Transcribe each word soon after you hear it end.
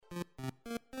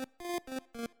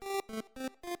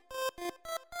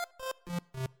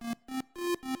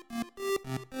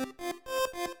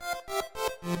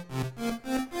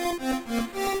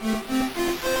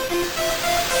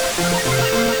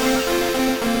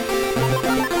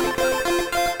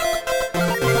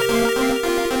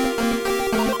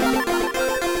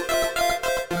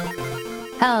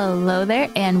Hello there,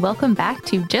 and welcome back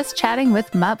to Just Chatting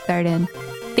with Mop Garden.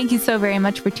 Thank you so very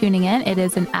much for tuning in. It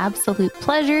is an absolute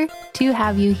pleasure to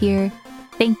have you here.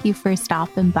 Thank you for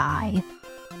stopping by.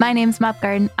 My name's Mop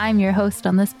Garden. I'm your host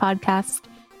on this podcast,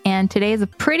 and today is a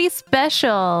pretty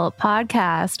special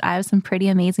podcast. I have some pretty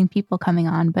amazing people coming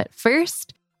on, but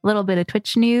first, a little bit of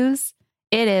Twitch news.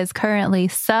 It is currently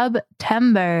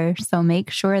September, so make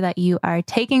sure that you are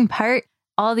taking part.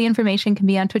 All the information can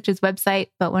be on Twitch's website,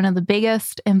 but one of the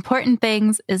biggest important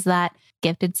things is that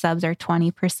gifted subs are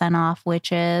 20% off,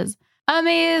 which is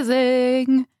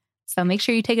amazing. So make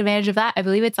sure you take advantage of that. I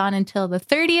believe it's on until the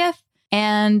 30th,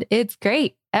 and it's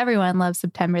great. Everyone loves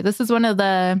September. This is one of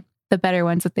the better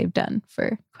ones that they've done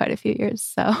for quite a few years.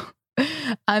 So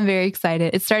I'm very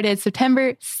excited. It started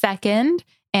September 2nd,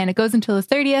 and it goes until the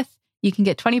 30th. You can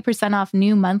get 20% off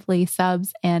new monthly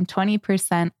subs and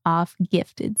 20% off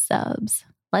gifted subs.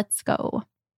 Let's go.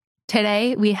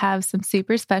 Today, we have some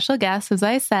super special guests. As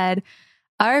I said,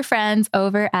 our friends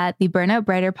over at the Burnout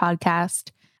Brighter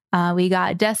podcast. We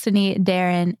got Destiny,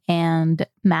 Darren, and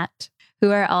Matt, who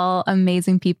are all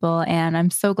amazing people. And I'm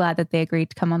so glad that they agreed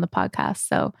to come on the podcast.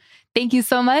 So thank you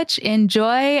so much.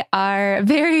 Enjoy our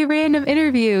very random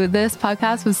interview. This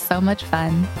podcast was so much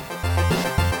fun.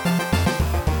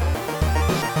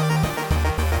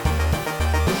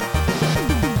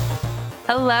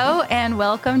 Hello and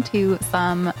welcome to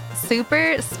some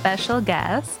super special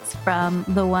guests from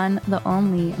the one, the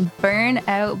only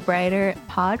Burnout Brighter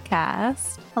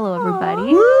podcast. Hello,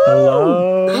 everybody.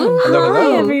 Hello.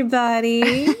 Hi,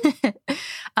 everybody.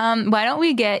 Why don't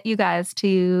we get you guys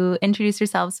to introduce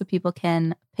yourselves so people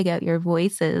can pick out your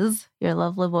voices, your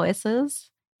lovely voices.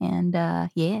 And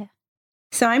yeah.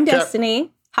 So I'm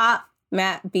Destiny. Ha,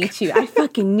 Matt beat you. I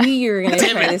fucking knew you were going to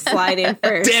try to slide in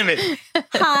first. Damn it.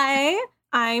 Hi,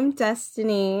 I'm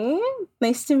Destiny.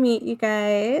 Nice to meet you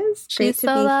guys. Great She's to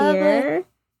so be here.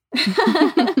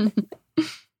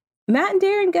 Matt and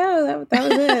Darren go. That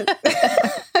was it.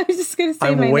 I was just going to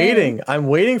say my name. I'm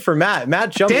waiting for Matt.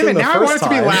 Matt jumped Damn in it, the now I first want it to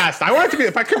time. be last. I want it to be,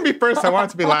 if I couldn't be first, I want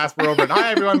it to be last. We're over it.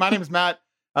 Hi, everyone. My name is Matt.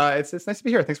 It's nice to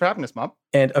be here. Thanks for having us, Mom.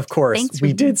 And of course, Thanks for we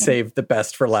being did here. save the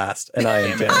best for last, and I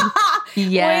am Darren.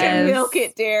 Yes. Way to milk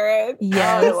it, Darren.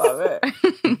 Yes. Oh, I love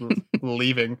it.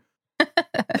 Leaving.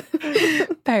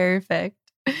 Perfect.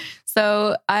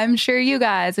 So I'm sure you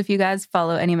guys, if you guys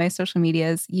follow any of my social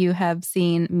medias, you have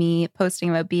seen me posting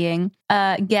about being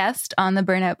a guest on the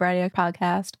Burnout Brighter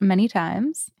podcast many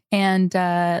times. And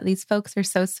these folks are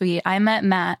so sweet. I met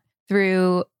Matt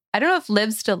through, I don't know if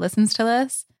Liv still listens to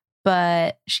this,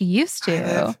 but she used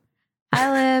to.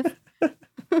 Hi, Liv.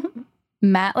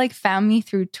 Matt found me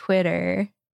through Twitter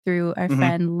through our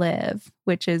friend Liv,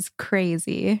 which is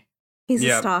crazy. He's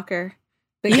Yep. a stalker.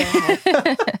 But go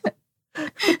ahead.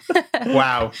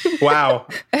 Wow.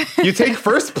 You take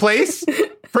first place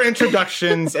for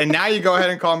introductions, and now you go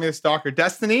ahead and call me a stalker.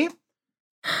 Destiny?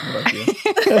 I love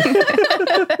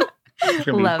you. I'm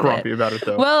going to Love be grumpy about it,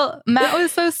 though. Well, Matt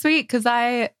was so sweet because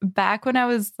back when I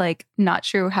was not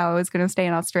sure how I was going to stay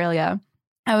in Australia,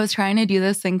 I was trying to do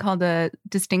this thing called a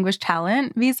Distinguished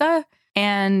Talent Visa.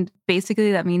 And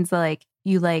basically that means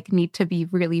you need to be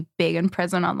really big and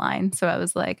present online. So I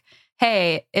was like,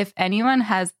 hey, if anyone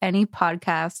has any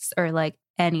podcasts or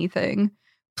anything,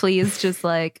 please just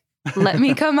let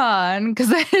me come on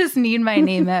because I just need my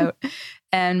name out.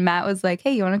 And Matt was like,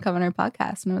 hey, you want to come on our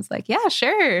podcast? And I was like, yeah,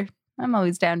 sure. I'm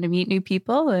always down to meet new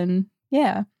people. And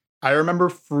yeah. I remember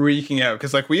freaking out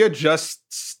because we had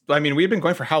we had been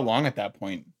going for how long at that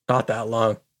point? Not that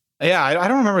long. Yeah, I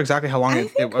don't remember exactly how long I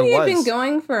it think was. we had been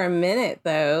going for a minute,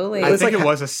 though. I think it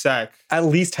was a sec. At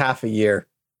least half a year.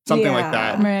 Something like Yeah.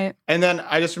 that. Right. And then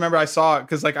I just remember I saw it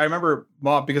because I remember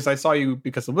Mom, because I saw you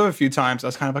because of Liv a few times. I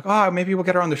was kind of oh, maybe we'll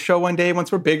get her on the show one day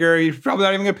once we're bigger. You're probably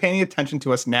not even going to pay any attention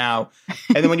to us now.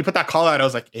 And then when you put that call out, I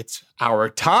was like, it's our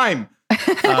time.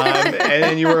 And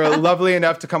then you were lovely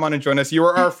enough to come on and join us. You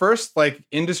were our first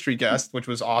industry guest, which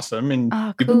was awesome. And Oh,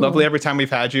 you've cool. been lovely every time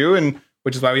we've had you. And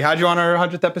which is why we had you on our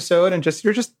 100th episode. And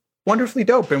you're just wonderfully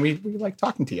dope. And we like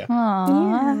talking to you. Aw,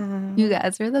 Yeah. you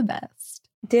guys are the best.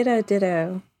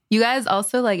 Ditto. You guys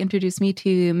also introduced me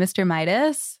to Mr.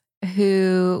 Midas,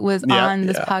 who was Yeah, on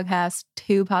this yeah. podcast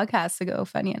 2 podcasts ago,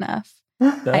 funny enough.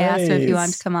 Nice. I asked him if he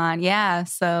wanted to come on. Yeah,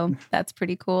 so that's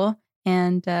pretty cool.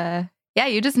 And yeah,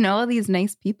 you just know all these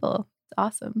nice people. It's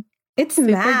awesome. It's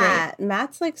Super Matt.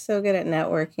 Matt's so good at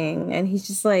networking, and he's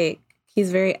just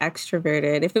he's very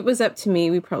extroverted. If it was up to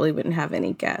me, we probably wouldn't have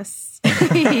any guests.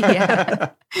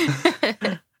 Yeah.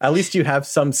 At least you have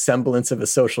some semblance of a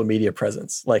social media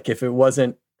presence. If it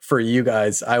wasn't for you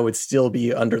guys, I would still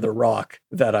be under the rock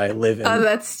that I live in. Oh,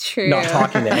 that's true. Not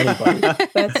talking to anybody.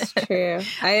 That's true.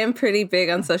 I am pretty big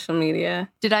on social media.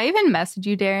 Did I even message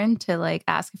you, Darren, to like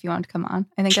ask if you wanted to come on?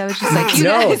 I think I was just like, you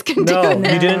No, guys can do no, it.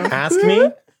 you didn't ask me.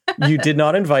 You did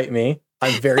not invite me.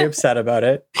 I'm very upset about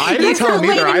it. I didn't tell him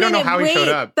Wait either. a I don't know minute, how he showed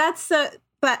wait. up. That's so.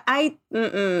 But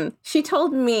she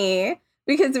told me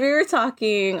because we were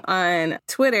talking on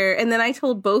Twitter, and then I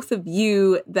told both of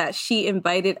you that she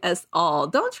invited us all.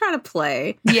 Don't try to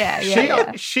play.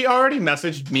 Yeah. She already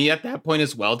messaged me at that point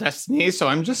as well, Destiny. So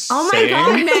I'm just Oh my saying.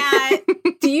 God,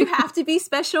 Matt. Do you have to be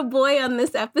special boy on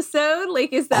this episode?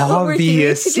 Like, is that what we're doing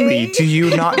Obviously, today? do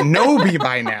you not know me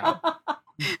by now?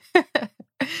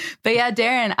 But yeah,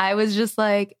 Darren, I was just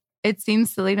like, it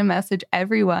seems silly to message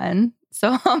everyone.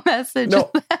 So I'll message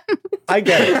No, them. I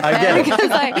get it. I get it.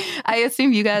 Because I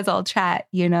assume you guys all chat,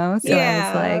 you know? So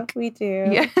yeah, I was like, we do.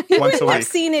 yeah. He Once a wouldn't have week.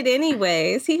 seen it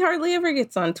anyways. He hardly ever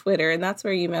gets on Twitter, and that's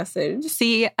where you message.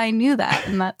 See, I knew that,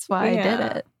 and that's why I did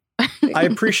Yeah. it. I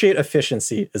appreciate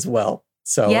efficiency as well.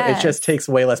 So Yes. it just takes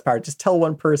way less power. Just tell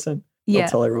one person. Don't Yeah,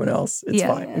 tell everyone else. It's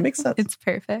Yeah. fine. It makes sense. it's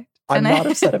perfect. I'm And not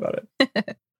upset about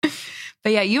it.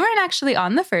 But yeah, you weren't actually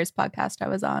on the first podcast I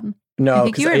was on. I No,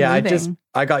 think you were because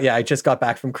moving. I just got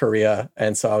back from Korea,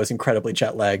 and so I was incredibly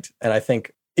jet lagged. And I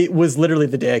think it was literally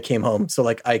the day I came home. So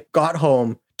like I got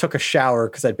home, took a shower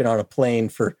because I'd been on a plane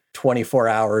for 24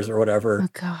 hours or whatever, Oh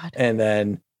God. and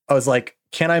then I was like,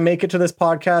 "Can I make it to this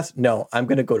podcast?" No, I'm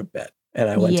going to go to bed, and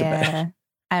I went to bed.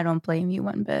 I don't blame you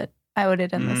one bit. I would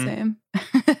have done Mhm.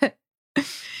 the same.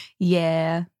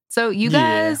 Yeah. So you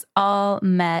Yeah. guys all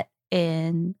met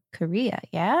in Korea,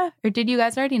 yeah? Or did you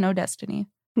guys already know Destiny?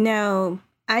 No,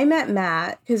 I met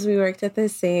Matt because we worked at the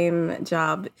same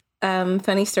job.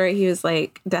 Funny story, he was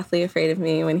like deathly afraid of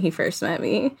me when he first met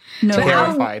me. No. But how-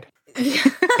 Terrified.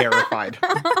 Terrified.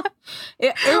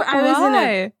 I was in a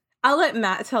Why? I'll let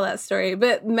Matt tell that story,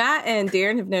 but Matt and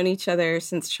Darren have known each other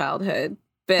since childhood.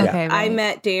 But Okay, I right.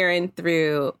 met Darren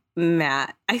through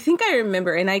Matt. I think I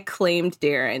remember, and I claimed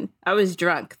Darren. I was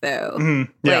drunk though. Mhm.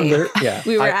 Yeah. Like, Yeah,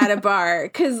 We were I- at a bar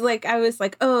because, like, I was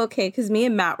like, "Oh, okay," because me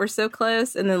and Matt were so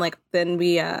close, and then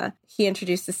we he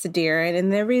introduced us to Darren,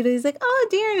 and everybody's like, "Oh,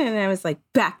 Darren," and I was like,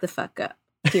 "Back the fuck up,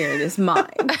 Darren is mine."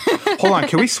 Hold on.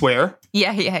 Can we swear?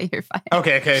 Yeah, you're fine.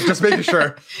 Okay. Just making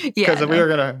sure. Yeah, Because we no. are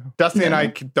going to. Destiny and No. I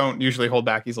don't usually hold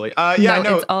back easily. no,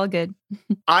 No. it's all good.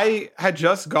 I had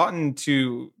just gotten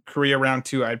to Korea round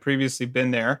 2. I'd previously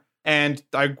been there. And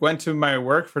I went to my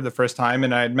work for the first time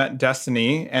and I had met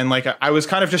Destiny. And like I was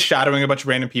kind of just shadowing a bunch of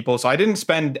random people. So I didn't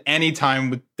spend any time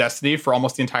with Destiny for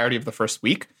almost the entirety of the first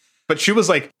week. But she was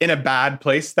like in a bad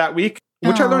place that week,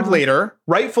 which I learned Aw. later.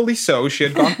 Rightfully so. She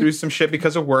had gone through some shit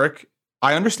because of work.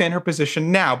 I understand her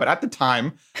position now, but at the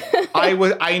time,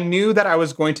 I knew that I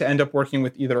was going to end up working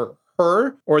with either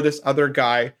her or this other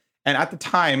guy. And at the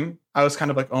time, I was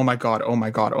kind of like, oh my God.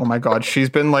 She's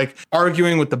been like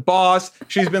arguing with the boss.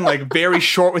 She's been like very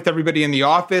short with everybody in the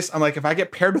office. I'm like, if I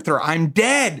get paired with her, I'm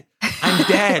dead.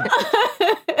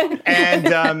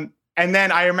 And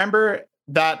then I remember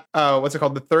that,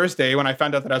 the Thursday when I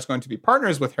found out that I was going to be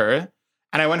partners with her.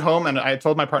 And I went home and I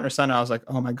told my partner, Senna, I was like,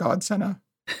 oh my God, Senna,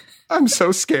 I'm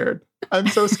so scared. And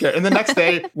the next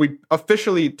day we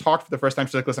officially talked for the first time.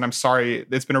 She's like, listen, I'm sorry.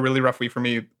 It's been a really rough week for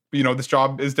me. You know, this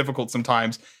job is difficult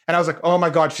sometimes. And I was like, oh my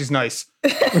God, she's nice.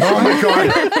 Oh my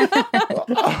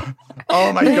God.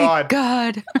 Oh my Thank God.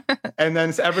 God. Mm-hmm. And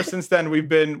then ever since then, we've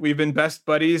been best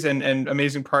buddies and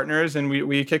amazing partners. And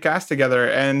we kick ass together.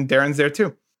 And Darren's there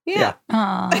too. Yeah.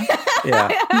 Aw, Yeah.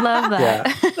 love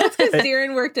that. That's because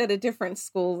Darren worked at a different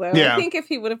school, though. Yeah. I think if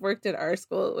he would have worked at our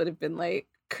school, it would have been like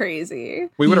crazy.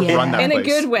 We would have Yeah. run that In place. a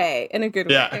good way.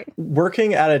 Yeah. way.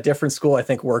 Working at a different school, I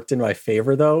think, worked in my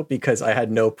favor though, because I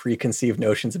had no preconceived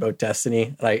notions about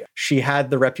Destiny. She had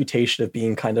the reputation of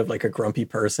being kind of like a grumpy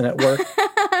person at work.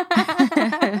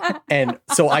 And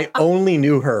so I only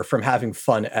knew her from having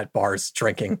fun at bars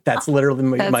drinking. That's literally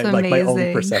my That's my own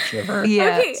amazing. perception of her.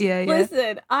 Yeah, Okay, yeah.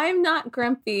 listen, I'm not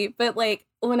grumpy, but like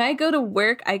when I go to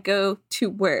work, I go to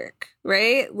work,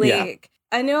 right? Like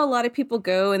Yeah. I know a lot of people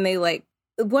go and they like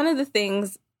one of the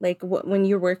things like when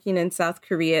you're working in South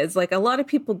Korea is like a lot of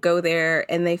people go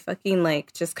there and they fucking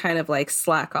like just kind of like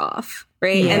slack off,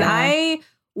 right? And Yeah. I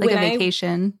Like when a I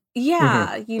vacation.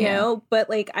 yeah, you Yeah. know, but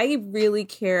like I really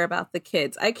care about the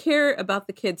kids. I care about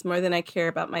the kids more than I care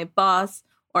about my boss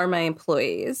or my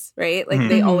employees, right? Like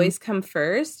they Mhm. always come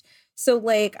first. So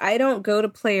like, I don't go to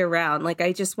play around. Like,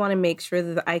 I just want to make sure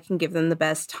that I can give them the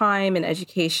best time and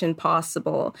education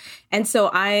possible. And so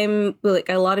I'm like,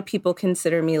 a lot of people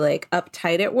consider me like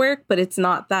uptight at work, but it's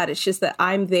not that. It's just that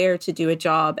I'm there to do a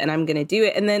job and I'm going to do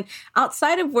it. And then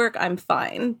outside of work, I'm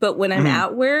fine. But when I'm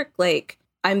at work, like,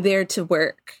 I'm there to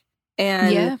work.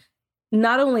 And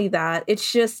not only that,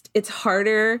 it's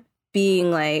harder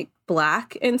being like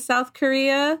Black in South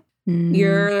Korea.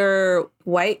 Your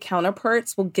white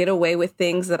counterparts will get away with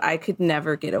things that I could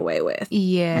never get away with.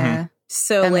 Yeah.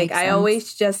 So That like, makes I sense.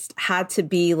 always just had to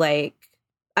be like,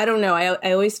 I don't know.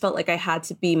 I always felt like I had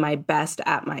to be my best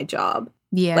at my job,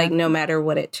 Yeah. like no matter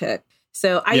what it took.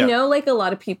 So I Yeah. know like a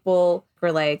lot of people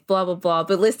were like, blah, blah, blah.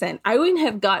 But listen, I wouldn't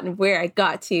have gotten where I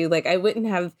got to. Like, I wouldn't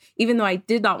have, even though I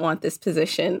did not want this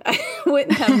position, I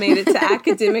wouldn't have made it to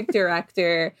academic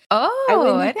director. Oh,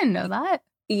 wouldn't- I didn't know that.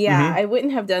 Yeah, I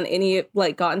wouldn't have done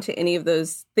gotten to any of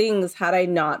those things had I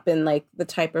not been like the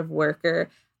type of worker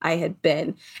I had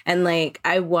been. And like,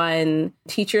 I won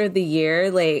Teacher of the Year,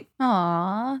 like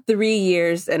Aw. 3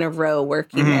 years in a row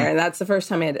working there. And that's the first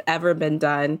time it had ever been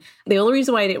done. The only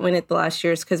reason why I didn't win it the last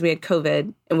year is because we had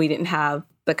COVID and we didn't have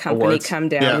the company Awards. come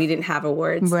down. Yeah. We didn't have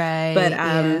awards. Right. But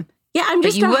yeah, I'm But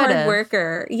just you a hard would've.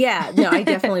 worker. Yeah, no, I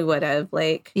definitely would have.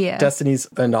 Like, yeah. Destiny's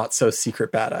a not so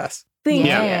secret badass. thank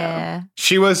yeah. you. Yeah.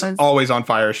 She was Was- always on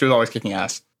fire. She was always kicking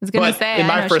ass. I was gonna But say in I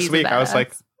my know first she's a week, I was badass.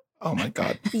 like, oh my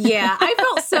God. Yeah, I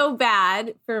felt so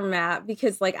bad for Matt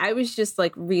because like I was just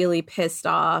like really pissed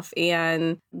off,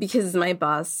 and because my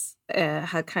boss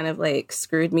had kind of like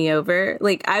screwed me over.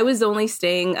 Like, I was only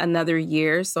staying another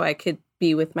year so I could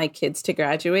be with my kids to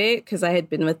graduate because I had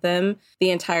been with them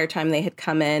the entire time they had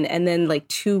come in. And then like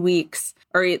 2 weeks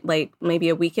or like maybe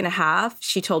a week and a half,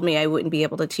 she told me I wouldn't be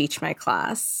able to teach my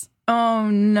class. Oh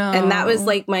no. And that was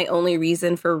like my only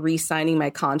reason for re-signing my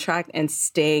contract and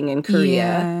staying in Korea.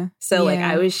 Yeah. So like,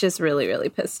 Yeah. I was just really, really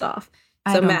pissed off.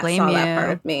 I So don't Matt blame saw you. that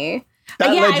part of me.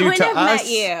 That yeah, led I you wouldn't to have us. met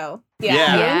you. Yeah, Yeah.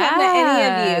 I wouldn't have met any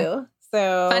Yeah. of you.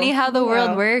 So Funny how the you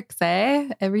world know. works, eh?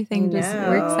 Everything just know.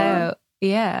 works out.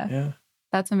 Yeah. Yeah.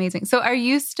 That's amazing. So are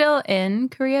you still in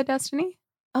Korea, Destiny?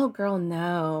 Oh, girl,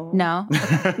 no. No.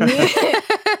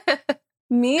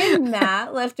 Me and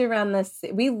Matt left around this.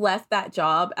 We left that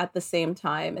job at the same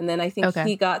time, and then I think Okay.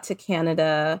 he got to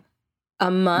Canada a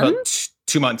month. About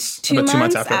 2 months. Two About months, 2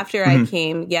 months after. I Mhm.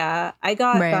 came. Yeah, I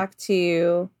got Right. back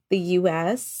to the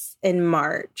U.S. in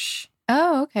March.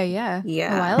 Oh, okay. Yeah.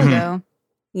 Yeah. A while Mhm. ago.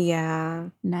 Yeah.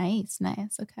 Nice.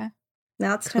 Okay.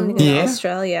 Now it's time to Cool. go to Yeah.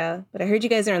 Australia. But I heard you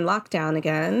guys are in lockdown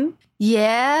again.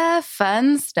 Yeah.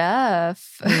 Fun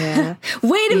stuff. Yeah.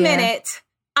 Wait a Yeah. minute.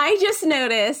 I just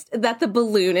noticed that the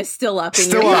balloon is still up in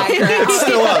Still your up. background. It's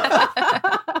still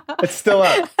up. It's still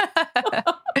up.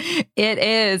 It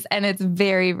is. And it's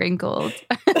very wrinkled.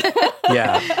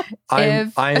 Yeah.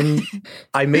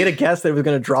 I made a guess that it was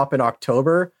going to drop in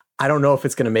October. I don't know if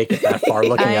it's going to make it that far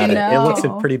looking I at it. It looks in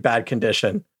know. pretty bad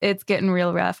condition. It's getting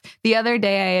real rough. The other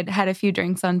day I had a few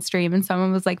drinks on stream and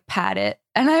someone was like, pat it.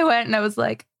 And I went and I was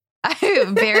like, I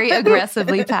very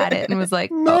aggressively pat it and was like,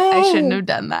 oh, I shouldn't have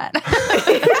done that.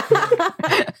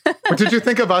 What did you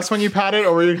think of us when you patted,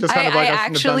 or were you just kind of like, I shouldn't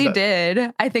have actually done that?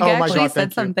 did. I think Oh I my actually God, said thank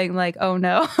you. something like, oh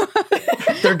no.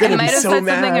 They're going I to might be have so said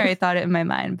something or I mad. thought it in my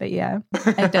mind, but yeah,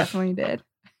 I definitely did.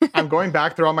 I'm going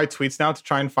back through all my tweets now to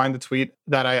try and find the tweet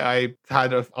that I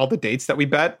had of all the dates that we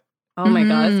bet. Oh my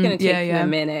God, it's going to Yeah, take you yeah. a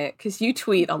minute because you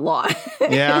tweet a lot.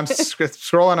 Yeah, I'm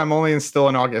scrolling. I'm only still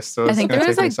in August, so I it's think going there to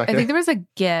was take me a I think second. there was a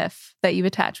GIF that you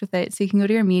attach with it, so you can go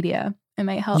to your media. It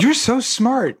might help. You're so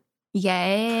smart.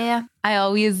 Yeah, I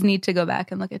always need to go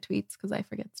back and look at tweets because I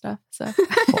forget stuff. So,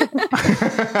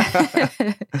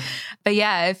 but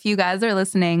yeah, if you guys are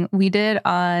listening, we did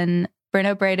on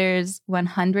Burnout Brighter's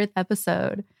 100th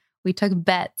episode. We took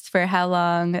bets for how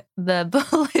long the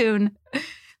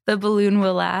balloon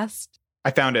will last.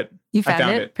 I found it. You I found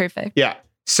found it? it. Perfect. Yeah.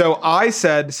 So I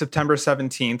said September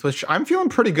 17th, which I'm feeling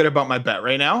pretty good about my bet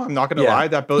right now. I'm not going to Yeah. lie.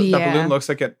 That Yeah. balloon looks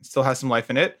like it still has some life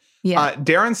in it. Yeah.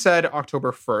 Darren said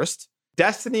October 1st.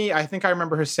 Destiny, I think I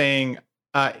remember her saying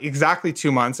exactly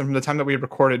 2 months. And from the time that we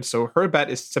recorded, so her bet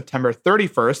is September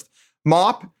 31st.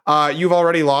 Mop, you've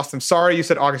already lost. I'm sorry. You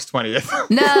said August 20th.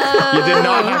 No, You did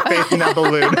not have faith in that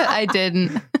balloon. I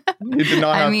didn't. You did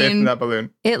not I have faith in mean, that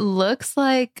balloon. It looks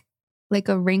like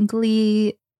a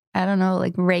wrinkly, I don't know,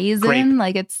 like raisin. Grape.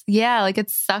 Like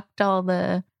it's sucked all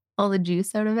the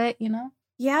juice out of it, you know?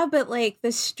 Yeah, but like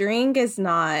the string is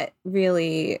not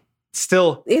really.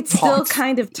 Still, It's taut. still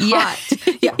kind of Yeah.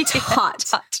 taut. Yeah, taut.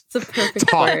 It's a perfect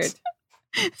Taut. word.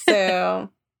 So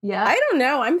Yeah. I don't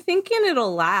know. I'm thinking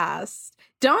it'll last.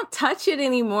 Don't touch it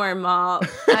anymore, Mom.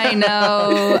 I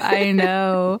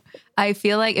know. I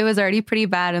feel like it was already pretty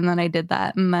bad, and then I did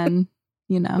that, and then,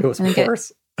 you know, It was I think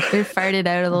worse. it farted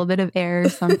out a little bit of air or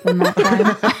something that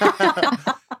time.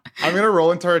 I'm going to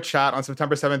roll into our chat on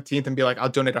September 17th and be like, I'll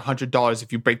donate $100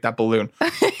 if you break that balloon.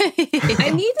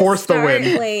 I need to Force the start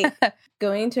win. like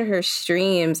going to her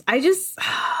streams.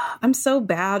 I'm so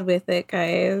bad with it,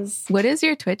 guys. What is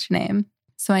your Twitch name?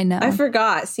 So I know. I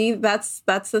forgot. See, that's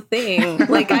the thing.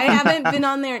 Like, I haven't been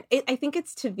on there. I think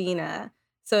it's Tavina.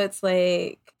 So it's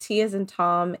like T as in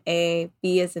Tom, A,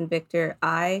 B as in Victor,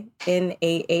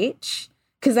 I-N-A-H.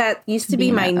 Because that used to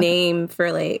be my name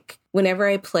for like whenever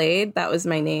I played, that was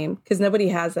my name. Because nobody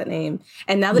has that name.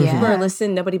 And now that people are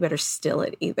listening, nobody better steal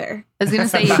it either. I was going to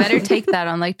say, you better take that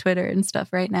on like Twitter and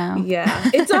stuff right now.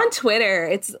 Yeah. It's on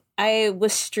Twitter. I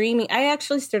was streaming. I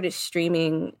actually started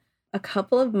streaming a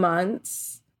couple of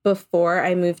months before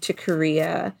I moved to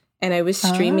Korea. And I was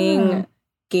streaming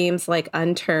games like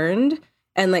Unturned.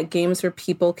 And like games where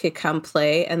people could come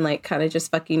play and like kind of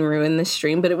just fucking ruin the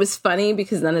stream. But it was funny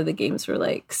because none of the games were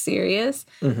like serious.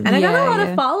 Mm-hmm. And I got a lot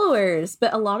of followers,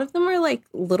 but a lot of them were like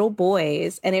little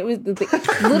boys. And it was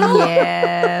little,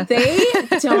 they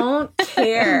don't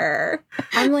care.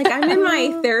 I'm like, I'm in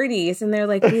my 30s and they're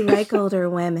like, we like older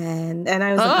women. And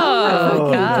I was like, oh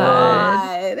my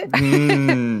God.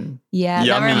 Yeah, Yummy.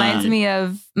 that reminds me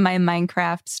of my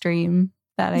Minecraft stream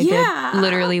that I did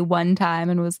literally one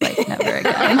time and was like, never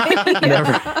again.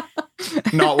 Never.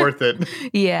 Not worth it.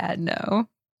 Yeah, no.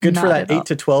 Good for that 8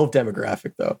 to 12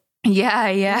 demographic, though.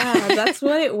 Yeah, that's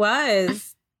what it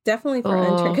was. Definitely for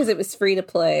Unturned because it was free to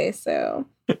play. So,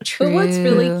 True. But what's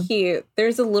really cute,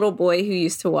 there's a little boy who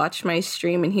used to watch my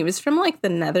stream, and he was from like the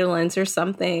Netherlands or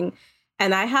something.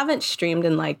 And I haven't streamed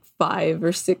in like 5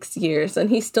 or 6 years, and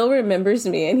he still remembers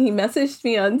me. And he messaged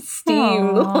me on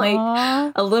Steam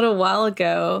like a little while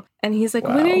ago, and he's like,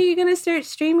 "When are you gonna start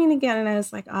streaming again?" And I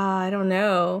was like, I don't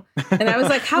know. And I was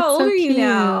like, "How old are you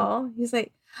now?" He's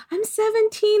like, "I'm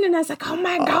 17." And I was like, "Oh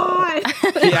my God."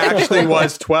 He actually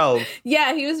was 12.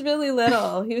 Yeah, he was really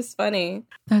little. He was funny.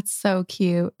 That's so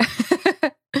cute.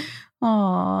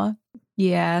 Aw.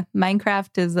 Yeah,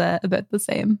 Minecraft is about the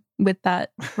same with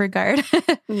that regard.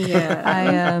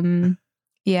 Yeah.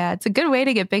 It's a good way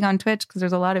to get big on Twitch because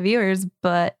there's a lot of viewers,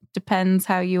 but depends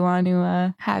how you want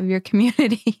to have your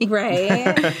community.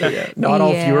 Right. Not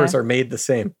all viewers are made the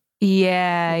same.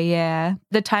 Yeah.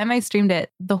 The time I streamed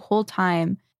it, the whole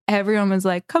time, everyone was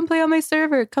like, "Come play on my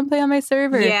server. Come play on my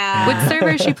server." Yeah. What server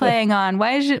is she playing on?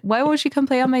 Why won't she come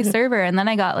play on my server? And then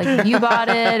I got like you bought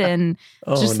it and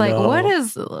why?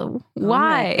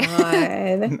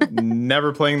 Oh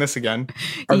Never playing this again.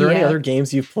 Are there any other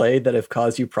games you've played that have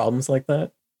caused you problems like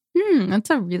that? That's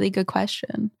a really good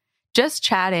question. Just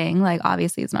chatting, like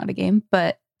obviously it's not a game,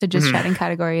 but the just chatting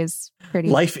category is pretty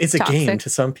Life is toxic. a game to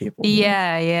some people.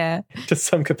 Yeah. To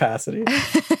some capacity.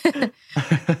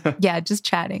 Yeah, just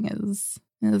chatting is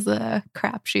a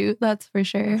crapshoot, that's for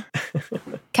sure.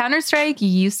 Counter-Strike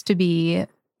used to be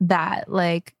that,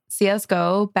 like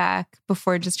CSGO back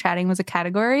before just chatting was a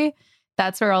category.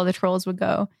 That's where all the trolls would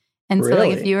go. And so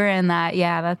like if you were in that,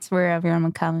 that's where everyone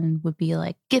would come and would be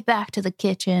like, "Get back to the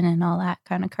kitchen" and all that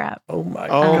kind of crap. Oh my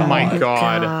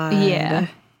God.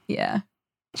 Yeah.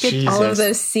 Jesus. All of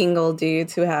those single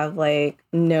dudes who have like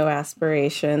no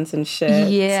aspirations and shit. So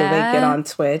they get on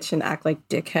Twitch and act like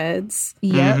dickheads.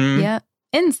 Yep.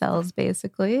 Incels,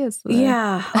 basically. Oh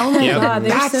my God.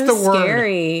 They're that's so the word.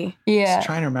 scary. Yeah. Just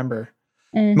trying to remember.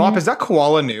 Mop, is that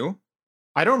koala new?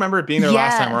 I don't remember it being there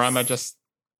last time, or am I just...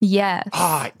 Yes.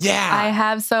 Yeah. I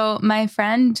have. So my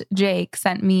friend Jake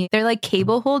sent me, they're like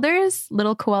cable holders,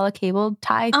 little koala cable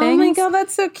tie things. Oh my God,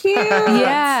 that's so cute.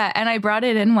 Yeah. And I brought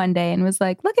it in one day and was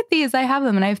like, "Look at these. I have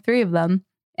them." And I have 3 of them.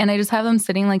 And I just have them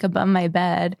sitting like above my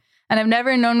bed. And I've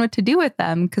never known what to do with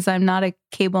them because I'm not a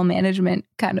cable management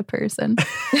kind of person.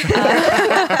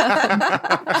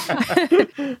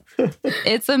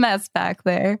 It's a mess back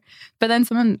there. But then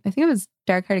someone, I think it was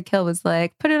Dark Hearted Kill, was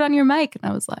like, "Put it on your mic." And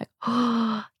I was like,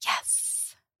 "Oh,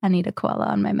 yes. I need a koala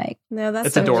on my mic." No, that's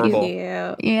it's so adorable.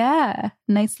 Cute. Yeah.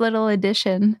 Nice little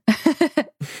addition.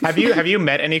 Have you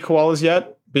met any koalas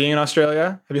yet? Being in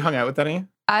Australia, have you hung out with any?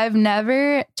 I've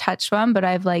never touched one, but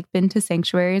I've like been to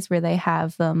sanctuaries where they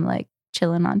have them like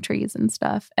chilling on trees and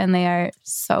stuff. And they are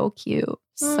so cute.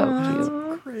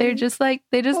 So cute. They're just like,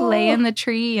 they just lay in the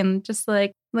tree and just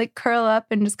like curl up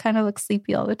and just kind of look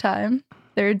sleepy all the time.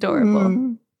 They're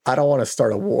adorable. I don't want to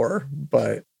start a war,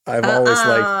 but I've always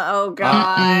liked. Oh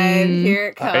God! Here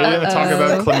it comes. Are you going to talk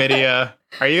about chlamydia?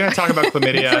 Are you going to talk about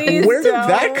chlamydia? Please Where did don't.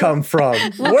 that come from?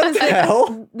 What the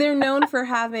hell? They're known for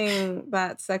having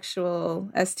that sexual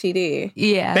STD.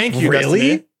 Yeah. Thank you, Really?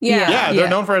 Destiny. Yeah. Yeah, they're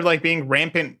known for like being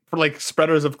rampant for like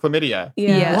spreaders of chlamydia.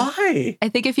 Yeah. Why? I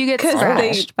think if you get Because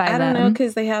scratched by I don't know, them.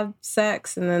 because they have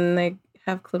sex and then they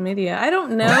have chlamydia. I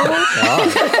don't know.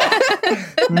 God.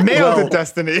 Nailed Well, it,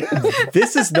 Destiny.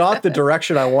 This is not the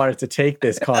direction I wanted to take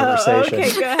this conversation.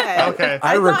 Okay, go ahead. Okay. I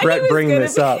thought he regret was bringing gonna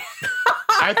this be- up.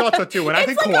 I thought so too. When I It's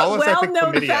think like koalas, a I think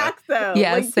well-known chlamydia. fact, though.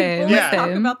 Yeah, like, same. People Yeah. talk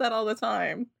Same. about that all the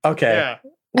time. Okay. Yeah.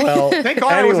 Well, Thank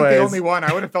God I wasn't the anyways, only one.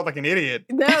 I would have felt like an idiot.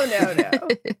 No.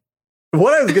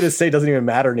 what I was going to say doesn't even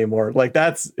matter anymore. Like,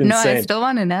 that's insane. No, I still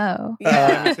want to know.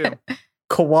 Yeah. Me too.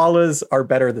 Koalas are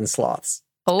better than sloths.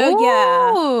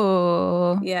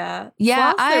 Oh, Yeah.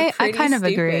 Yeah, Sloths are I pretty kind of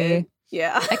stupid. agree.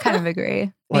 Yeah. I kind of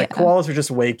agree. Like, Yeah. koalas are just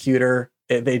way cuter.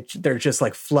 They're just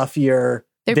like fluffier.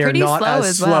 They're pretty not slow as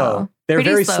as slow. well. They're Pretty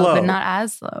very slow, slow, but not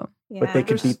as slow. but they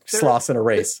could There's- beat sloths in a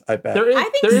race, I bet. There is, I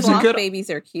think there is a sloth good. babies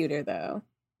are cuter though,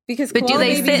 because But do koala they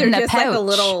babies fit are in a just like a pouch?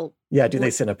 little. Yeah, do they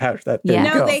sit in a pouch? There Yeah. you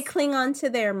No, go. they cling on to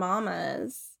their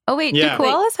mamas. Oh wait, Yeah. do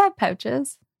koalas have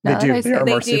pouches? They No, do. I They said- are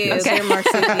They do. marsupials. They're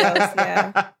marsupials.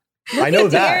 Yeah. Look I know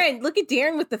at that. Darren. Look at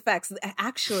Darren with the facts.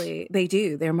 Actually, they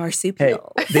do. They're Hey,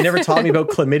 marsupial. they never taught me about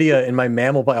chlamydia in my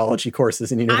mammal biology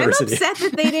courses in I'm university. upset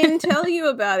that they didn't tell you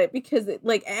about it because,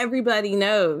 like, everybody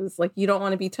knows. Like, you don't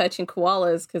want to be touching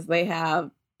koalas because they have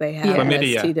Yeah.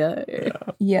 Chlamydia. STD.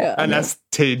 Yeah. And that's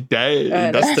today.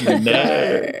 That's the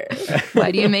day. Why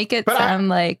do you make it But I- sound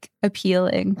like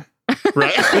appealing?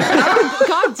 Right?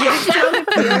 God, did it sound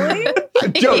appealing?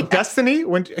 Yo, Destiny,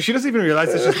 when she doesn't even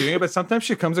realize that she's doing it, but sometimes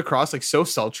she comes across like so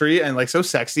sultry and like so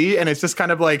sexy, and it's just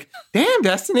kind of like, damn,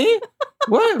 Destiny,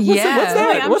 what's Yeah.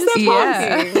 that? I'm What's just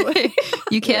that? talking. Yeah.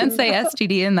 You can't say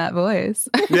STD in that voice.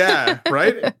 Yeah,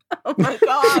 right. Oh my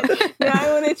God. Now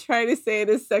I want to try to say it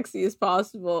as sexy as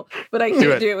possible, but I Do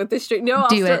can't it. do it with the straight. No, I'll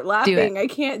Do start it. laughing. Do I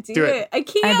can't do Do it. it. I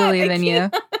can't. I believe in you.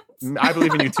 can't. I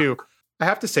believe in you too. I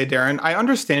have to say, Darren, I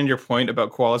understand your point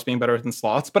about koalas being better than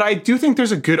sloths, but I do think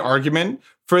there's a good argument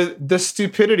for the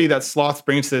stupidity that sloths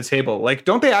bring to the table. Like,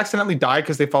 don't they accidentally die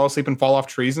because they fall asleep and fall off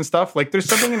trees and stuff? Like, there's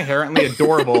something inherently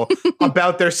adorable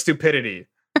about their stupidity.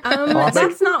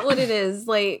 That's not what it is.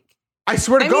 Like, I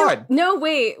swear to I mean, God. no,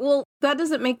 wait. Well, that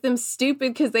doesn't make them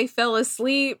stupid because they fell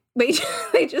asleep.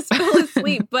 They just fell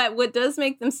asleep. But what does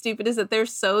make them stupid is that they're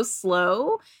so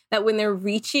slow that when they're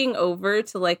reaching over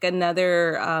to like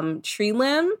another tree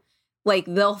limb, like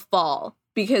they'll fall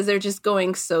because they're just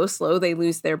going so slow they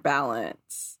lose their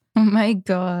balance. Oh my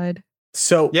God.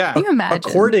 So, Yeah. Can you imagine?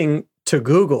 according to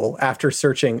Google, after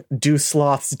searching, do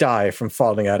sloths die from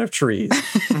falling out of trees?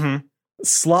 Mhm.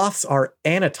 Sloths are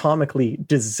anatomically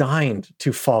designed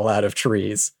to fall out of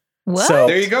trees. What? So-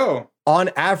 There you go. On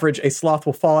average, a sloth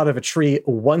will fall out of a tree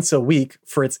once a week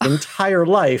for its entire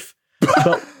life,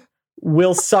 but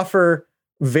will suffer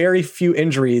very few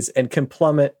injuries and can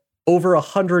plummet over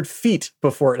 100 feet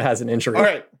before it has an injury. All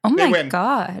right. Oh They my win.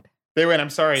 God. They win.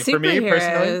 I'm sorry. For me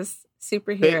personally,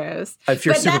 Superheroes. If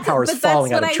your superpower is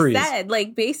falling out of trees. I said.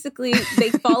 Like, basically,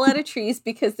 they fall out of trees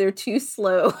because they're too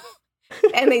slow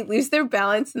and they lose their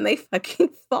balance and they fucking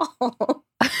fall.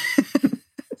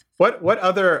 what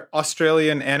other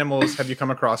Australian animals have you come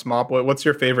across, Mop? What's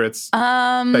your favorites?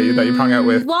 That you've hung out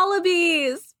with?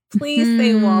 Wallabies. Please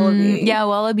say wallaby. Yeah,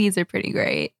 wallabies are pretty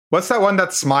great. What's that one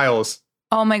that smiles?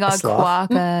 Oh my A God, sloth?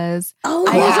 quokkas. Oh,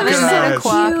 I haven't Quokkas. met a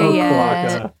quokka Cute.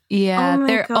 yet. Quokka. Yeah, Oh my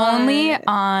they're God. only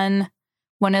on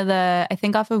one of the, I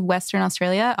think off of Western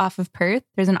Australia, off of Perth.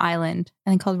 There's an island, I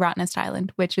think called Rottnest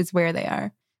Island, which is where they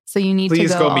are. So you need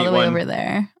Please to go go all meet the way one. over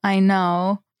there. I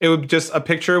know. It would just a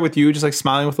picture with you just like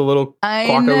smiling with a little I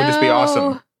quokka know. would just be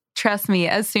awesome. Trust me,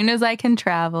 as soon as I can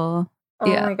travel, Oh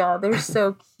Yeah. my God, they're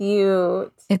so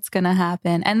cute. it's going to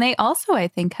happen. And they also, I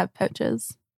think, have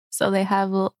pouches. So they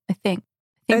have, I think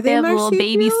Are they they have little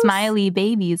baby marsupials? smiley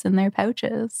babies in their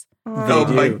pouches. Oh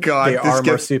my do. God, They this are gets-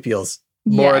 marsupials.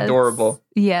 More Yes. adorable.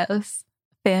 Yes.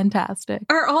 Fantastic.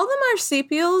 Are all the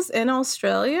marsupials in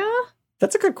Australia?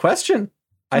 That's a good question.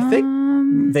 I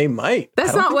think they might.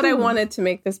 That's I don't not what I think they- wanted to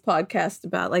make this podcast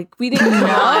about. Like, we didn't come No,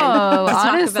 on to talk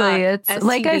honestly, about it's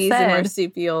like I STDs said. and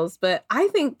marsupials, but I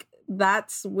think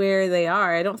that's where they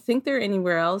are. I don't think they're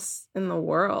anywhere else in the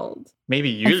world. Maybe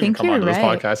you I didn't think come you're onto this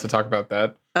right. podcast to talk about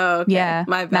that. Oh, okay. Yeah,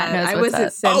 My Matt bad. knows I what's wasn't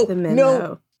up. sentiment no.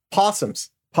 though. Possums.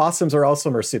 Possums are also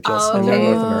marsupials Oh, in okay.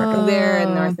 North America. They're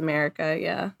in North America,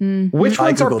 yeah. Mhm. Which I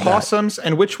ones are Googled that. possums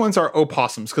and which ones are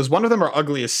opossums? Because one of them are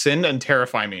ugly as sin and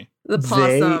terrify me. The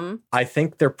possum. I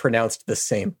think they're pronounced the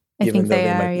same. I even think though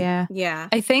they might are, be- yeah. Yeah.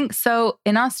 I think so.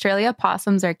 In Australia,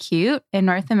 possums are cute. In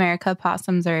North America,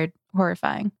 possums are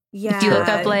horrifying. Yeah. you look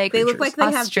up, like, they look like they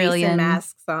have Australian- Jason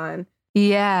masks on.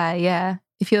 Yeah, yeah.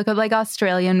 If you look up like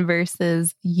Australian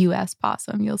versus US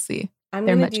possum, you'll see. I'm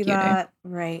They're going much to do cuter. that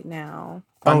right now.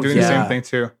 I'm Oh, doing the yeah. same thing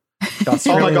too. The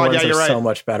Australian God, ones yeah, are you're right. so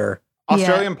much better.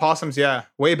 Australian possums, yeah,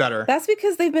 way better. That's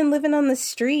because they've been living on the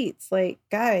streets. Like,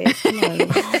 guys, come on. They've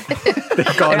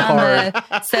gone They're on hard.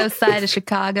 the south side of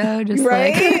Chicago, just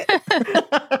Right?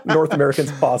 like North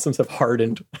Americans' possums have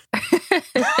hardened.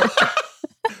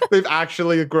 They've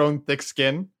actually grown thick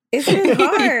skin. It's been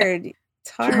hard. It's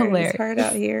hard. Hilarious. It's hard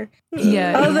out here.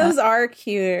 Yeah, Oh, yeah. those are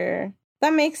cuter.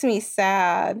 That makes me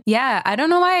sad. Yeah, I don't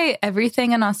know why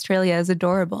everything in Australia is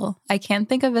adorable. I can't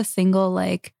think of a single,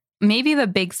 like, maybe the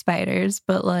big spiders,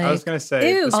 but like, I was gonna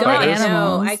say, Ew, the all the God, spiders.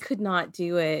 animals. no. I could not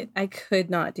do it. I could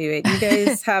not do it. You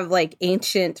guys have like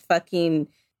ancient fucking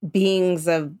beings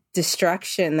of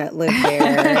destruction that live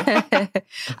there.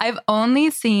 I've only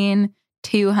seen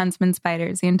 2 huntsman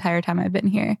spiders the entire time I've been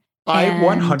here. I And,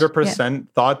 100%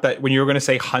 thought that when you were going to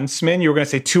say huntsman, you were going to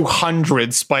say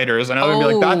 200 spiders. And I was going to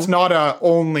be like, Oh. that's not a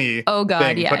only Oh God,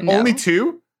 thing. yeah, But no. only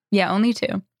 2? Yeah, only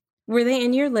 2. Were they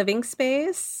in your living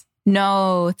space?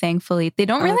 No, thankfully. They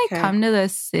don't really Okay. come to the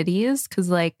cities because,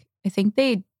 like, I think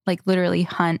they like literally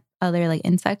hunt other like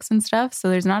insects and stuff. So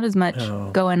there's not as much Oh.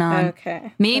 going on.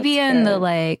 Okay. Maybe That's in the good.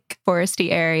 like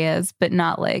foresty areas, but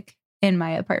not like in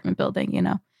my apartment building, you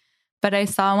know. But I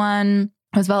saw one.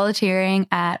 I was volunteering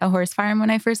at a horse farm when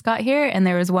I first got here, and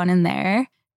there was one in there.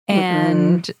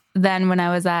 And then when I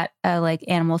was at a like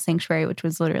animal sanctuary, which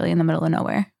was literally in the middle of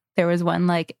nowhere, there was one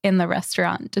like in the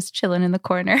restaurant just chilling in the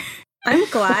corner. I'm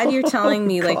glad you're telling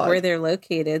me like God. where they're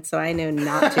located so I know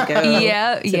not to go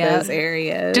Yeah, to yeah. those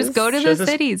areas. Just go to Shows the us-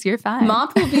 cities. You're fine.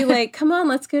 Mop will be like, come on,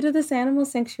 let's go to this animal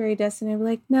sanctuary, Destiny. I'm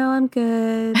like, no, I'm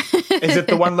good. Is it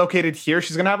the one located here?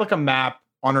 She's going to have like a map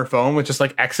on her phone with just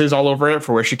like X's all over it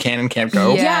for where she can and can't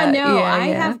go. Yeah. Yeah, no, I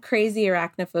yeah. have crazy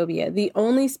arachnophobia. The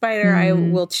only spider I Mhm.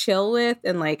 will chill with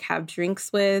and like have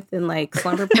drinks with and like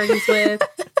slumber parties with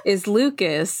is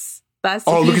Lucas. That's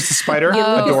Oh, Lucas the spider? Yeah,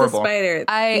 Lucas the Adorable. spider.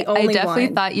 I the only definitely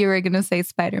one. thought you were going to say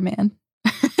Spider-Man.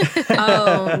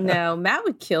 Oh no, Matt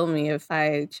would kill me if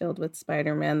I chilled with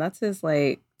Spider-Man. That's his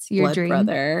like It's your blood dream.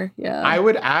 brother. Yeah. I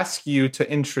would ask you to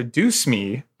introduce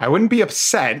me. I wouldn't be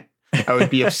upset. I would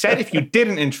be upset if you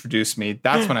didn't introduce me.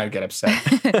 That's when I'd get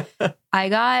upset. I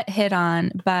got hit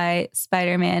on by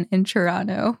Spider-Man in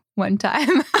Toronto one time.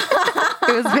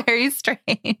 It was very strange.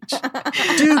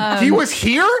 Dude, he Um, was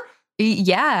here?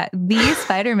 Yeah, the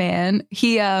Spider-Man.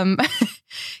 He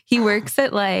he works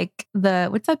at like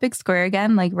what's that big square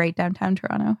again? Like right downtown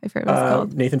Toronto. I forget what it's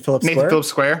called. Nathan Phillips Nathan Square? Phillips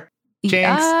Square?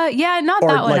 James? Yeah, not Or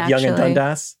that one like actually. Young and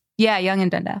Dundas? Yeah, Young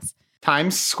and Dundas.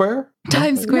 Times Square?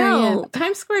 Times Square. No,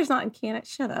 Times Square is not in Canada.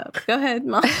 Shut up. Go ahead,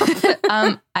 Mom.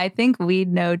 Yeah. I think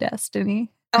we'd know Destiny.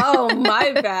 Oh,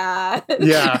 my bad.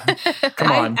 Yeah.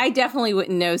 Come on. I definitely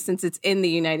wouldn't know since it's in the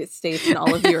United States and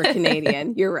all of you are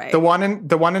Canadian. You're right. The one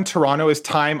in Toronto is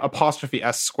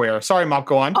Time_S Square. Sorry, Mop,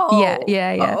 go on. Oh,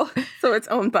 Yeah. oh, so it's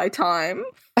owned by Time.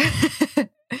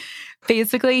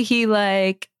 Basically,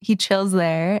 he chills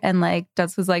there and like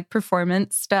does his like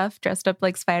performance stuff dressed up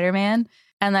like Spider-Man.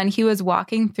 And then he was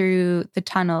walking through the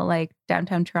tunnel like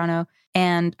downtown Toronto,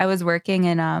 and I was working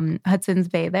in Hudson's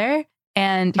Bay there,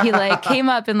 and he like came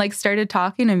up and like started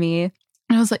talking to me, and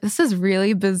I was like, this is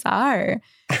really bizarre.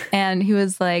 And he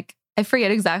was like, I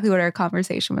forget exactly what our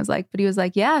conversation was like, but he was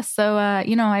like, yeah, so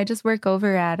I just work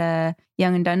over at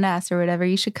Young and Dundas or whatever.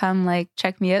 You should come like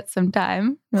check me out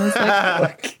sometime. And I was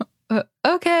like,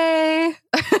 okay.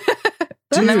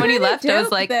 And then when he left, I was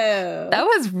like, that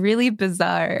was really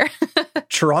bizarre.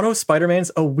 Toronto Spider-Man's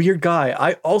a weird guy.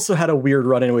 I also had a weird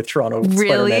run-in with Toronto Spider-Man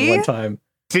Really? one time.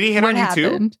 Did he hit What on you too?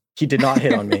 happened? He did not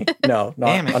hit on me. No,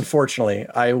 Damn not it. unfortunately.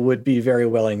 I would be very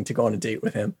willing to go on a date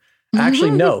with him.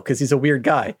 Actually, no, because he's a weird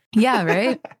guy. Yeah,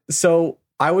 right? So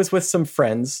I was with some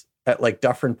friends at like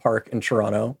Dufferin Park in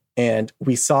Toronto, and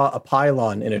we saw a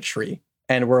pylon in a tree.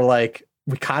 And we're like,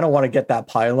 we kind of want to get that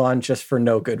pylon just for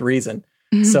no good reason.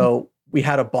 So we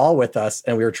had a ball with us,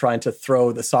 and we were trying to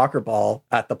throw the soccer ball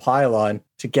at the pylon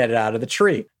to get it out of the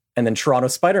tree. And then Toronto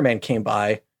Spider-Man came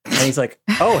by, and he's like,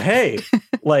 oh, hey,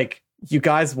 like, you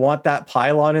guys want that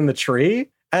pylon in the tree?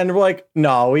 And we're like,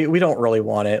 no, we don't really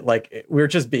want it. Like, we're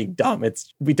just being dumb.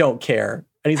 We don't care.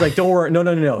 And he's like, don't worry. No,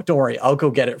 don't worry. I'll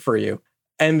go get it for you.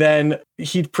 And then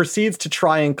he proceeds to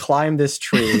try and climb this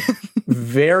tree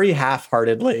very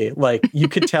half-heartedly. Like, you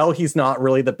could tell he's not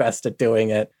really the best at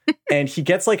doing it. And he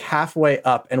gets like halfway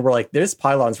up, and we're like, this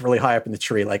pylon's really high up in the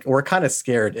tree. Like, we're kind of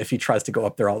scared if he tries to go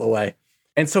up there all the way.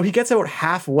 And so he gets out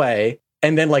halfway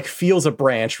and then like feels a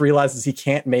branch, realizes he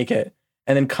can't make it,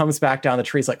 and then comes back down the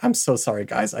tree. He's like, I'm so sorry,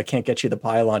 guys. I can't get you the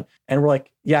pylon. And we're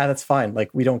like, yeah, that's fine. Like,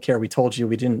 we don't care. We told you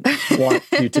we didn't want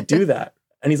you to do that.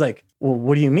 And he's like, well,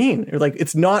 what do you mean? We're like,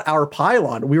 it's not our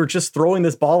pylon. We were just throwing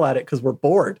this ball at it because we're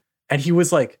bored. And he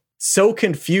was like so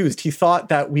confused. He thought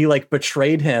that we like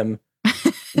betrayed him,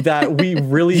 that we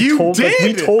really told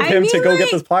him to go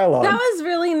get this pylon. That was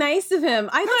really nice of him.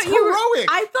 I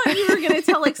thought you were going to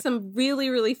tell like some really,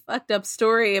 really fucked up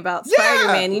story about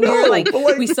Spider-Man. You know, like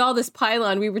we saw this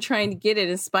pylon, we were trying to get it,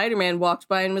 and Spider-Man walked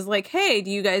by and was like, hey,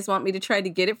 do you guys want me to try to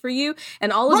get it for you?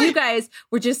 And all of you guys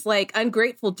were just like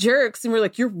ungrateful jerks, and we're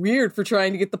like, you're weird for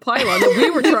trying to get the pylon that we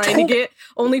were trying to get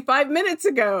only 5 minutes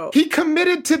ago. He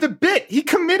committed to the bit. He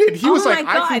committed. He was like,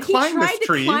 I can climb this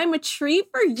tree. He tried to climb a tree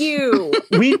for you.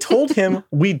 We told him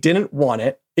we didn't want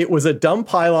it. It was a dumb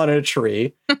pylon in a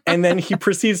tree. And then he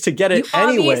proceeds to get it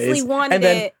anyways. And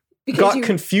then got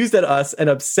confused at us and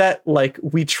upset, like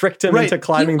we tricked him into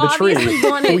climbing the tree.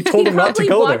 We told him not to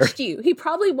go there. He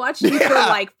probably watched you for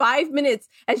like 5 minutes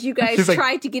as you guys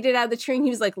tried to get it out of the tree. And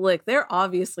he was like, look, they're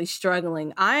obviously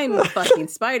struggling. I'm fucking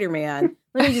Spider-Man.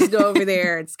 Let me just go over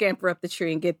there and scamper up the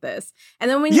tree and get this. And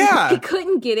then when he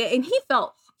couldn't get it, and he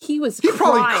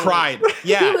probably cried.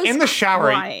 Yeah, in the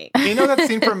shower. You know that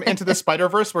scene from Into the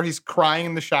Spider-Verse where he's crying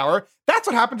in the shower? That's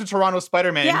what happened to Toronto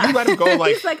Spider-Man. Yeah. You let him go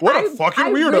like what a fucking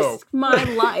weirdo. I risked my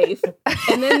life.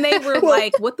 And then they were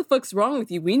like, what the fuck's wrong with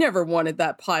you? We never wanted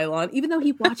that pylon, even though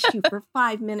he watched you for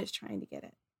 5 minutes trying to get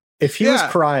it. If he was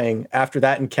crying after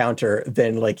that encounter,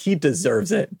 then like he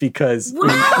deserves it because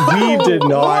we did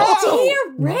not.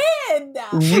 Dear Red.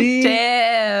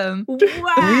 Damn.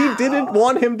 We didn't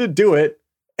want him to do it.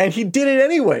 And he did it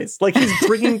anyways. Like, he's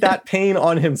bringing that pain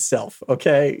on himself,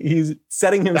 okay? He's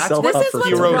setting himself up for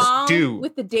heroes do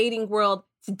with the dating world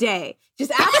today.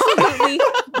 Just absolutely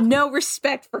no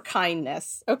respect for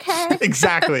kindness, okay?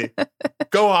 Exactly.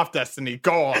 Go off, Destiny.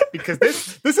 Go off. Because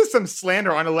this is some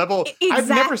slander on a level I've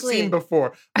never seen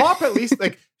before. Mop, at least,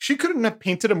 like, she couldn't have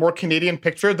painted a more Canadian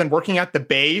picture than working at the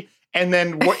Bay and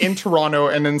then in Toronto,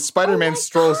 and then Spider-Man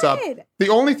strolls up. The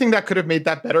only thing that could have made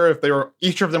that better if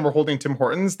each of them were holding Tim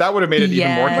Hortons, that would have made it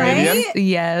even more Canadian. Right?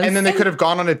 Yes. And then they could have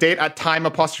gone on a date at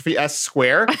Time''S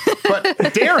Square. But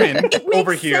Darren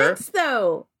over here, sense,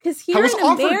 though, because here in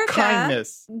America,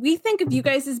 we think of you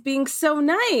guys as being so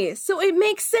nice. So it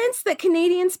makes sense that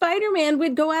Canadian Spider-Man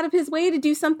would go out of his way to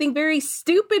do something very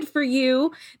stupid for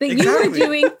you that you were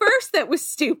doing first that was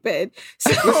stupid.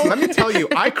 So listen, let me tell you,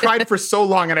 I cried for so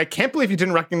long, and I can't believe you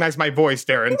didn't recognize my voice,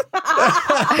 Darren.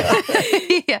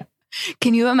 Yeah.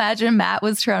 Can you imagine Matt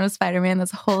was Toronto Spider-Man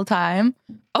this whole time?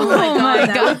 Oh my God.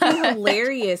 That would be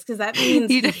hilarious because that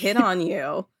means he hit on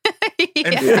you.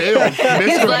 And failed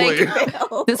miserably.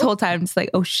 Like, this whole time, just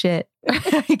like, oh shit.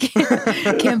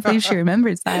 I can't believe she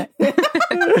remembers that. Damn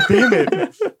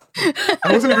it.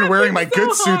 I wasn't even wearing my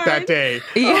good suit that day.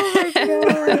 Yeah.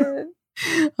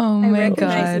 Oh my God. I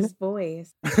recognize his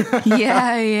voice.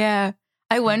 Yeah.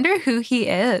 I wonder who he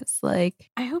is. Like,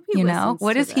 I hope he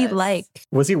what is he like?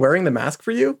 Was he wearing the mask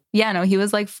for you? Yeah, no, he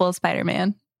was like full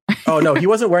Spider-Man. Oh, no, he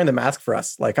wasn't wearing the mask for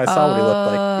us. Like, I saw what he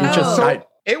looked like. He just,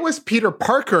 it was Peter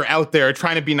Parker out there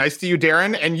trying to be nice to you,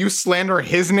 Darren, and you slander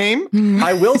his name?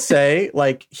 I will say,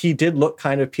 like, he did look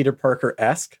kind of Peter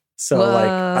Parker-esque. So, like,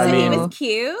 I mean... he was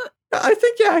cute? I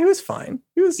think, he was fine.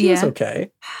 He was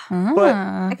okay. But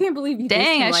I can't believe you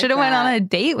dang, I should have went on a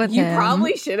date with him. You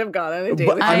probably should have gone on a date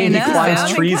with him. I mean, he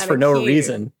climbs trees for no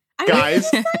reason. Guys. He's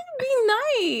trying to be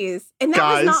nice. And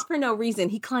that was not for no reason.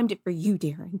 He climbed it for you,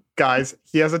 Darren. Guys,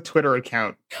 he has a Twitter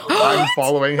account. I'm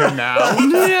following him now.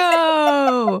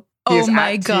 No. He is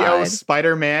my at God. T.O.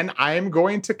 Spider-Man. I am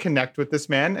going to connect with this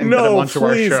man and get him onto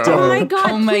our show. Oh my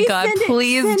God. Oh my God.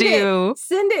 Please do.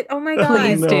 Send it. Oh my God.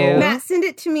 Please do. Matt, send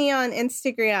it to me on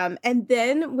Instagram. And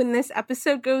then when this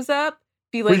episode goes up,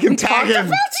 be like, we can tag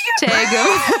him. Tag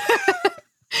him.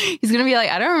 He's going to be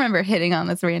like, I don't remember hitting on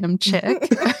this random chick.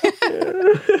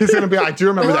 He's going to be like, I do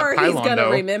remember that pylon, he's going to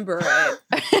remember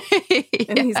it.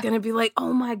 And he's going to be like,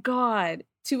 oh my God.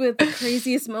 Two of the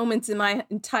craziest moments in my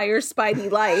entire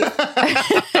Spidey life.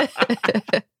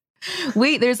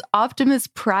 Wait, there's Optimus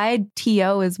Pride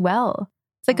TO as well.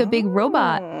 It's like a big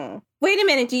robot. Wait a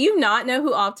minute. Do you not know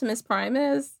who Optimus Prime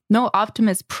is? No,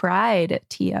 Optimus Pride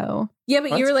TO. Yeah,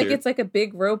 but you were like, it's like a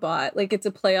big robot. Like it's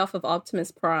a play off of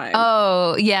Optimus Prime.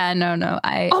 Oh, yeah. No.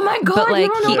 Oh my God. But like,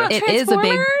 you don't know about it is a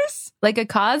big, like a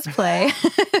cosplay.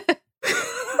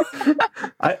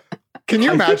 Can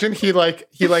you imagine he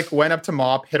went up to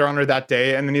Mop, hit on her that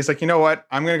day, and then he's like, you know what?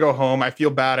 I'm gonna go home. I feel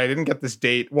bad. I didn't get this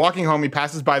date. Walking home, he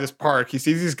passes by this park. He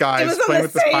sees these guys playing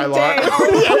with this pylon.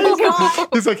 Oh my God.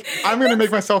 He's like, I'm gonna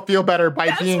make myself feel better by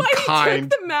That's being why kind. he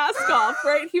took the mask off,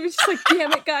 right? He was just like,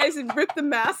 damn it, guys, and ripped the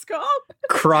mask off.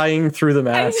 Crying through the And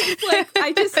mask. he's like,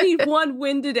 I just need one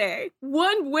win today.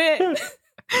 One win.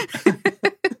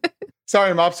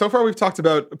 Sorry, Mop. So far, we've talked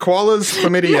about koalas,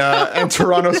 chlamydia, and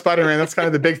Toronto Spider-Man. That's kind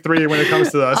of the big three when it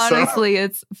comes to us. Honestly,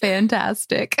 it's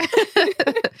fantastic.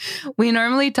 We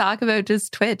normally talk about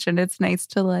just Twitch, and it's nice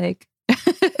to like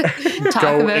talk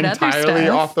Go about entirely other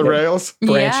stuff. off the rails.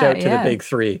 Branch out to the big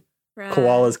three. Right.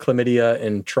 Koalas, chlamydia,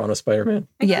 and Toronto Spider-Man.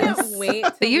 I Yes. can't wait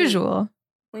The usual.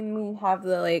 when we have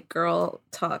the like girl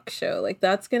talk show. Like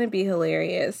that's gonna be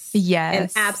hilarious.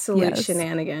 Yes. And absolute yes.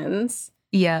 shenanigans.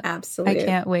 Yeah. Absolute. I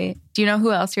can't wait. Do you know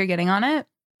who else you're getting on it?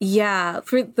 Yeah,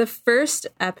 for the first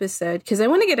episode, because I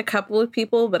want to get a couple of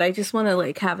people, but I just want to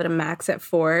like have it a max at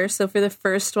 4. So for the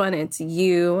first one, it's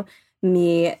you,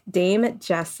 me, Dame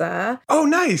Jessa. Oh,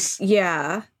 nice.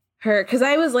 Yeah, her. Because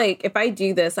I was like, if I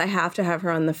do this, I have to have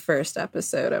her on the first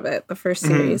episode of it, the first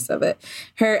series of it.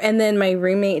 Her, and then my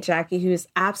roommate Jackie, who's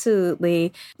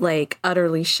absolutely like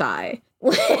utterly shy.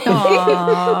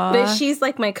 But she's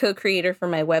like my co-creator for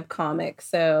my webcomic,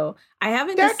 so I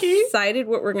haven't decided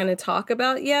what we're going to talk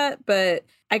about yet, but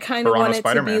I kind of want it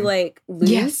to be like loose.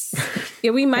 Yes.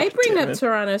 Yeah, we might bring Damn up it.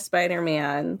 Toronto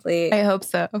Spider-Man, like I hope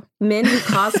so. men who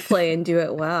cosplay and do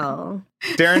it well.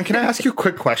 Darren, can I ask you a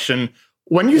quick question?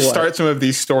 When you What? start some of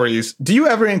these stories, do you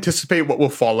ever anticipate what will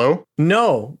follow?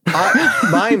 No,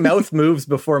 my mouth moves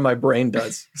before my brain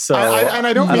does. So I don't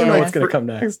I don't know Yeah. what's going to come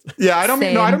next. Yeah, I don't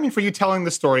mean Same. for you telling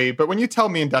the story, but when you tell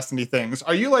me in Destiny things,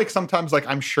 are you like sometimes like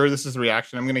I'm sure this is the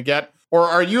reaction I'm going to get, or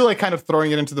are you like kind of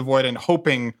throwing it into the void and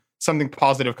hoping something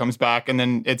positive comes back and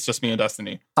then it's just me and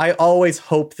Destiny? I always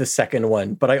hope the second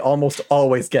one, but I almost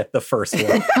always get the first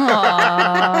one.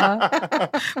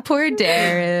 Aww. Poor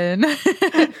Darren.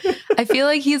 I feel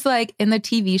like he's like in the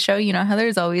TV show, you know how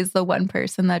there's always the one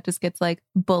person that just gets like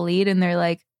bullied and they're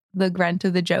like the grunt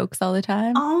of the jokes all the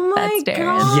time. Oh my That's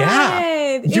Darren. god!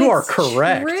 Yeah, you are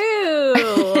correct. True.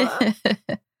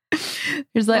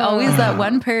 There's like always that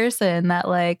one person that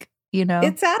like, you know,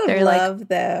 It's out of They're like- love,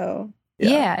 though.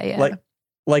 yeah.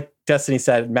 Like Destiny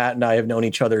said, Matt and I have known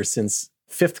each other since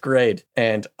 5th grade,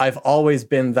 and I've always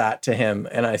been that to him.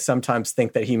 And I sometimes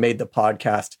think that he made the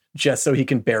podcast just so he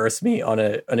can embarrass me on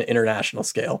an international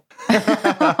scale.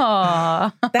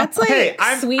 Aw. That's like Hey,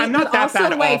 I'm sweet, not but that also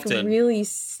bad like often. really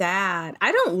sad.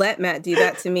 I don't let Matt do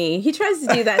that to me. He tries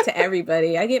to do that to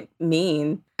everybody. I get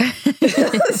mean.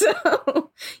 So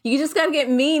you just gotta get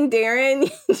mean, Darren.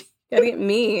 You gotta get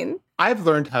mean. I've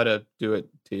learned how to do it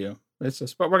to you. It's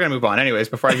just, but we're gonna move on anyways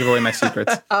before I give away my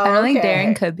secrets. Oh, I don't think okay.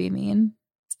 Darren could be mean.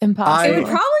 It's impossible. It would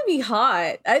probably be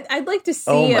hot. I'd like to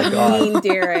see Oh my a God. mean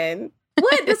Darren.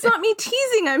 What? That's not me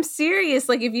teasing. I'm serious.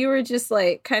 Like if you were just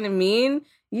like kind of mean,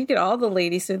 you get all the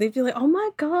ladies, so they'd be like, "Oh my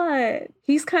god,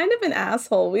 he's kind of an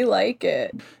asshole. We like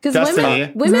it." Because Destiny,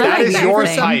 women that like is that your for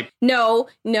some- type. No.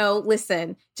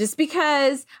 Listen. Just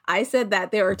because I said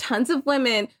that, there are tons of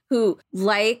women who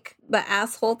like the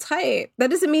asshole type. That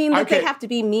doesn't mean that they Okay. have to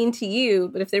be mean to you.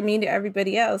 But if they're mean to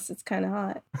everybody else, it's kind of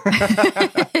hot.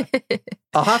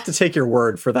 I'll have to take your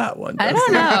word for that one. I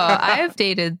don't know. I've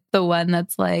dated the one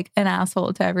that's like an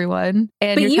asshole to everyone.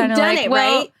 And But you're you've kind of done like, it,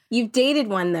 well, right? You've dated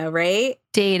one though, right?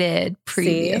 dated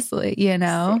previously, you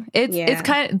know? It's Yeah.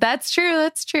 kind of, that's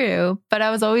true. But I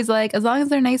was always like, as long as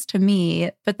they're nice to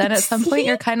me. But then at some point See?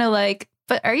 you're kind of like,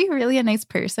 but are you really a nice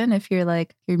person if you're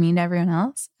like, you're mean to everyone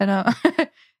else? I don't,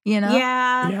 you know?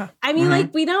 Yeah. Yeah. I mean, Mhm.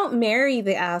 like, we don't marry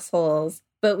the assholes,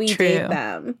 but we True. date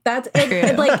them. That's True.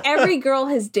 like every girl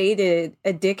has dated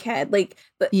a dickhead. Like,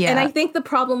 Yeah. and I think the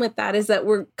problem with that is that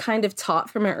we're kind of taught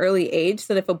from an early age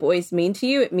that if a boy's mean to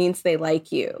you, it means they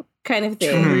like you, kind of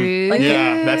thing. True. Like,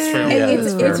 Yeah, that's true. And Yeah, it's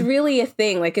that's fair. it's really a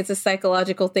thing. Like it's a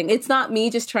psychological thing. It's not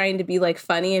me just trying to be like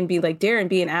funny and be like Darren,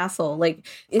 be an asshole. Like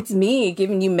it's me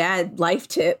giving you mad life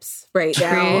tips right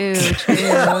now.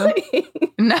 True.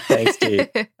 No. Thanks, Dee.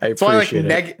 I That's why like appreciate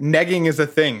it. negging is a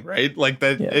thing, right? Like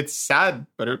that. Yeah. It's sad,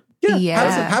 but it, Yeah,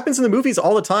 Yeah. happens in the movies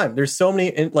all the time. There's so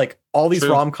many, like all these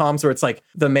True. rom-coms where it's like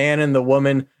the man and the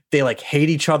woman, they like hate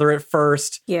each other at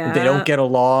first. Yeah. They don't get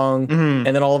along. Mhm.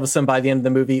 And then all of a sudden by the end of the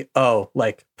movie, oh,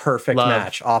 like perfect Love.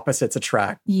 match, opposites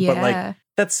attract. Yeah. But like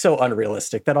that's so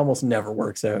unrealistic. That almost never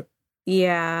works out.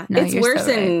 Yeah, No, it's you're worse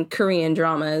so in Korean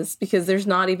dramas because there's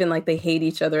not even like they hate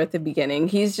each other at the beginning.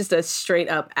 He's just a straight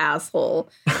up asshole.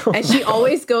 And she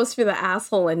always goes for the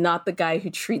asshole and not the guy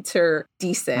who treats her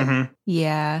decent. Mhm.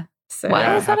 Yeah. So Why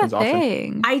Yeah, is it that a happens often.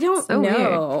 thing? I don't So weird.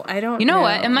 know. I don't You know know.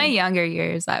 what? In my younger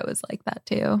years, I was like that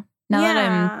too. Now that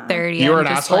Yeah. I'm 30, You were I'm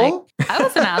an just asshole? like, I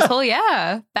was an asshole,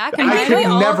 yeah. Back in I my could day.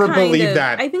 all never kind believe of-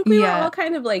 that. I think we Yeah. were all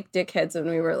kind of like dickheads when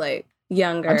we were like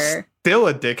younger. I'm still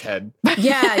a dickhead.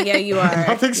 Yeah, you are.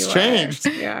 Nothing's You are. changed.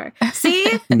 You are.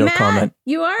 See, No Matt, comment.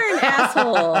 you are an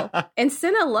asshole, and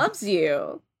Senna loves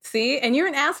you. See, and you're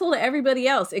an asshole to everybody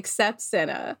else except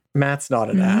Senna. Matt's not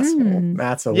an asshole.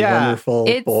 Matt's a Yeah. wonderful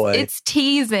boy. It's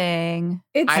teasing.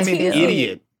 It's I'm an teasing.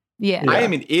 idiot. Yeah. Yeah. I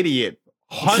am an idiot.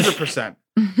 100%.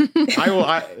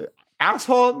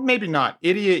 Asshole, maybe not.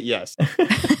 Idiot, yes.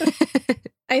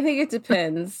 I think it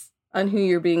depends on who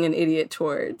you're being an idiot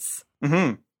towards.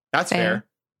 Hmm. That's fair.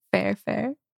 Fair.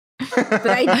 But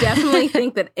I definitely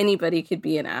think that anybody could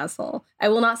be an asshole. I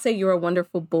will not say you're a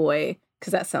wonderful boy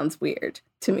because that sounds weird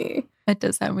to me. It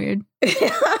does sound weird.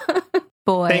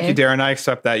 Boy. Thank you, Darren. I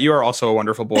accept that. You are also a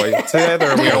wonderful boy.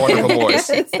 Together, we are wonderful boys.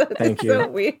 Thank you. So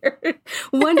weird.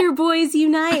 Wonder Boys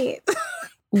unite.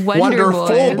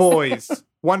 Wonderful boys.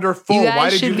 Wonderful. You guys Why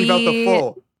did you should leave out the be-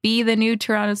 full? Be the new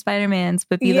Toronto Spider-Mans,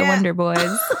 but be the Yeah. Wonder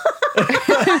Boys.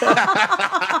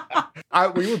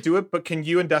 We will do it, but can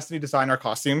you and Destiny design our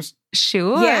costumes?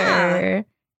 Sure. Yeah.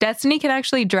 Destiny can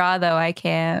actually draw, though. I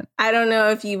can't. I don't know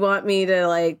if you want me to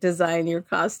like design your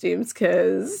costumes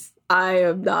because I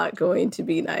am not going to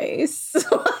be nice.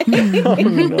 Oh,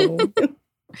 no.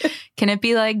 Can it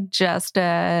be like just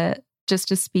a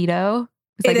Speedo?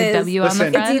 It's like It a is. W on the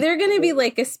Listen. front. It's either going to be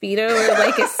like a Speedo or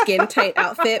like a skin tight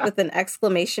outfit with an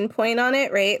exclamation point on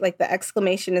it, right? Like the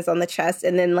exclamation is on the chest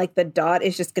and then like the dot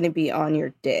is just going to be on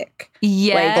your dick.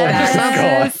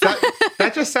 Yes.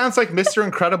 That just sounds like Mr.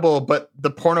 Incredible, but the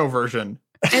porno version.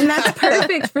 And that's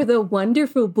perfect for the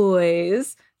wonderful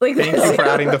boys. Like Thank you for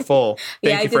adding the full.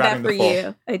 Yeah, Thank I you did for that adding for the full.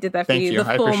 you. I did that for Thank you. you. The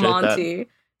I full appreciate that. Monty.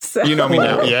 So. You know me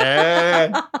now.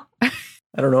 Yeah.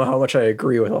 I don't know how much I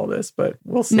agree with all this, but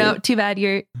we'll see. No, too bad.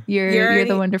 You're You're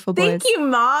the wonderful boys. Thank you,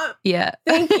 Mom. Yeah.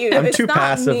 Thank you. I'm It's too not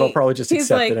passive. me. I'll probably just He's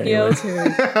accept like, it anyway.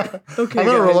 yeah, okay. I'm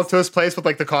gonna roll guys. up to his place with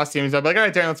like the costumes. I'm like, all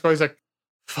right, Darren, let's go. He's like,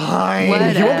 fine.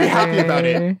 He won't be happy about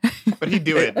it, but he'd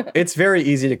do it. It's very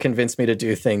easy to convince me to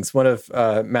do things. One of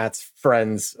Matt's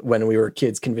friends, when we were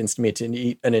kids, convinced me to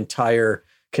eat an entire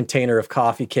container of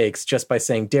coffee cakes just by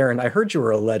saying, Darren, I heard you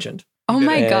were a legend. Oh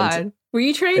my And- God. Were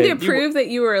you trying to Hey, prove that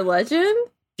you were a legend?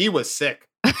 He was sick.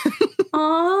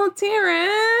 Oh,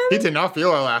 Darren. He did not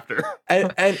feel well after.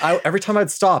 And every time I'd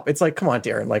stop, it's like, come on,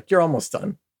 Darren, like you're almost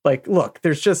done. Like, look,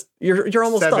 there's just you're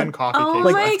almost 7 done. coffee Oh cakes.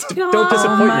 Like, my left. God. Don't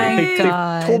disappoint my me.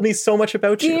 God. They've told me so much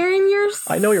about you. Darren, you're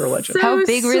I know you're a legend. So How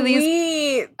big were these-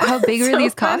 sweet. How big were So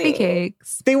these coffee funny.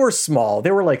 cakes? They were small.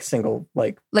 They were like single,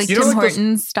 like Like You know, Tim like those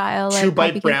Hortons style, like 2 coffee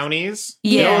bite cakes? brownies.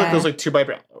 You know, Yeah. like those like 2 bite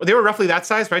brownies. They were roughly that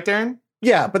size, right, Darren?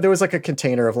 yeah, but there was like a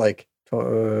container of like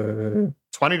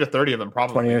 20 to 30 of them,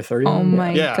 probably. 20 or 30. Oh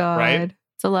my Yeah, God. right?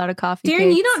 It's a lot of coffee Darren,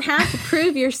 cakes. you don't have to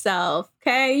prove yourself,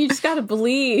 okay? You just got to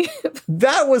believe.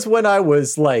 That was when I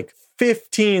was like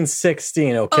 15,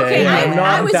 16, okay? Okay, Yeah. I'm not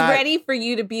I was that- ready for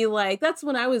you to be like, that's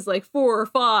when I was like 4 or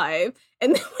 5.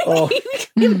 And then when Oh. you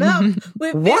came up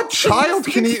with What 15, child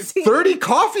can eat 16? 30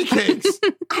 coffee cakes?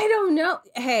 I don't know.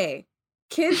 Hey,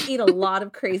 kids eat a lot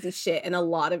of crazy shit and a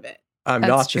lot of it. I'm That's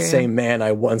not true. the same man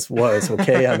I once was,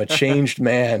 okay? I'm a changed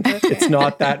man. It's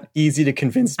not that easy to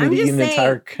convince me I'm to eat just an saying.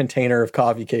 entire container of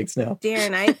coffee cakes now.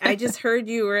 Darren, I just heard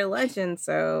you were a legend,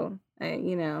 so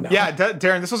you know. No. Yeah,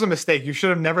 Darren, this was a mistake. You should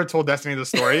have never told Destiny the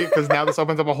story because now this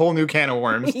opens up a whole new can of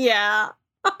worms. Yeah.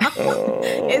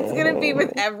 It's gonna be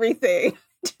with everything.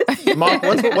 Mom,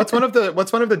 what's one of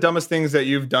the dumbest things that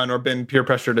you've done or been peer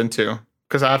pressured into?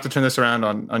 Because I have to turn this around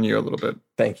on you a little bit.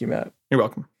 Thank you, Matt. You're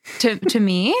welcome. To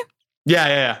me?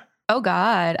 Yeah. Oh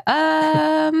God.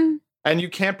 And you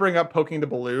can't bring up poking the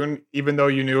balloon, even though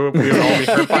you knew we would all be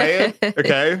hurt by it.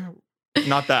 Okay,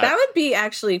 not that. That would be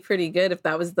actually pretty good if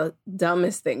that was the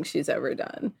dumbest thing she's ever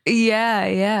done.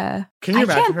 Yeah. Can you I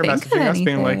imagine can't her think of messaging us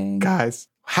being anything. like, "Guys,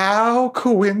 how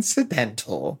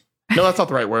coincidental"? No, that's not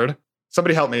the right word.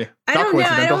 Somebody help me. I Not don't know. I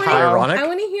coincidental. don't How wanna, ironic? I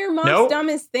want to hear Mom's Nope.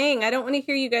 dumbest thing. I don't want to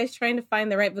hear you guys trying to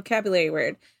find the right vocabulary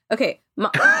word. Okay.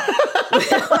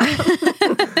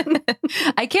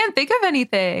 I can't think of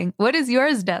anything. What is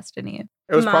yours, Destiny?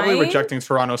 It was probably Mine? rejecting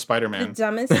Toronto The Spider-Man.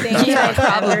 dumbest thing Yeah, I've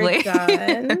probably.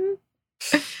 ever done.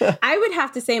 I would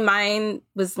have to say mine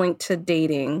was linked to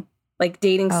dating. Like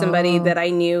dating somebody Oh. that I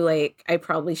knew like I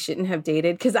probably shouldn't have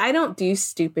dated because I don't do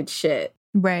stupid shit.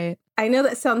 Right. I know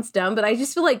that sounds dumb, but I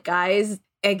just feel like guys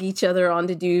egg each other on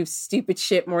to do stupid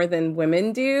shit more than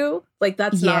women do. Like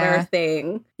that's not Yeah. our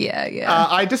thing. Yeah.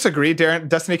 I disagree, Darren.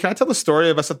 Destiny, can I tell the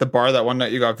story of us at the bar that one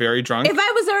night you got very drunk? If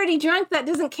I was already drunk, that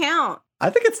doesn't count. I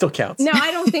think it still counts. No,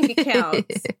 I don't think it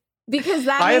counts because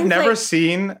that I have means, never like,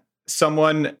 seen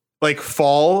someone like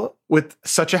fall with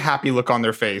such a happy look on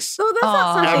their face. Oh, that's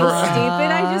not something Ever.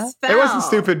 stupid. I just fell. It wasn't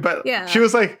stupid, but Yeah. she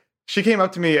was like, she came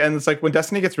up to me and it's like when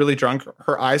Destiny gets really drunk,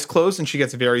 her eyes close and she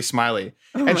gets very smiley.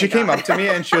 Oh and my she came God. up to me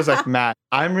and she was like, Matt,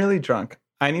 I'm really drunk.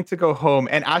 I need to go home.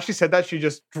 And as she said that, she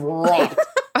just dropped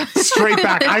straight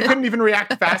back. I couldn't even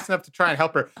react fast enough to try and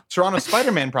help her. Toronto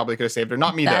Spider-Man probably could have saved her,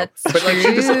 not me That's though. But like she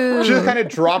true. just kind of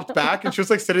dropped back and she was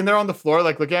like sitting there on the floor,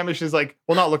 like looking at me. She's like,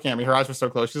 well, not looking at me. Her eyes were so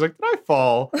closed. She's like, did I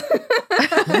fall?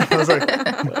 I was like,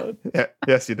 yeah,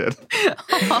 yes, you did.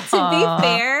 To be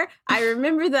fair, I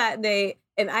remember that day,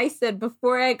 and I said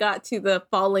before I got to the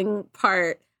falling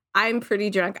part, I'm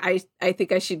pretty drunk. I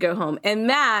think I should go home. And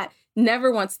Matt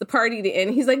never wants the party to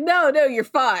end. He's like, no, you're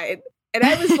fine. And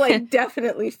I was like,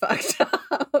 definitely fucked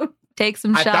up. Take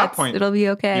some At shots. that point, It'll be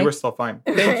okay. You were still fine.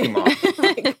 Thank you, Mom. Oh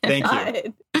my Thank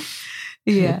you. God.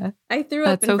 Yeah. I threw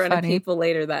up That's in so front funny. of people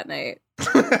later that night.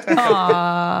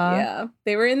 Aww. Yeah.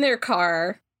 They were in their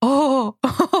car. Oh,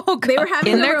 They were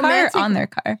having in a their romantic- car or on their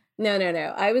car. No.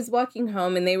 I was walking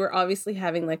home and they were obviously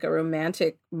having like a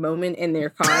romantic moment in their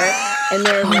car and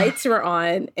their lights were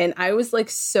on and I was like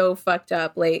so fucked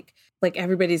up. Like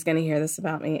everybody's going to hear this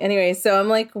about me. Anyway, so I'm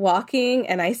like walking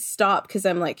and I stopped because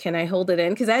I'm like, can I hold it in?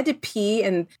 Because I had to pee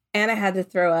and I had to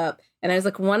throw up. And I was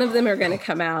like, one of them are going to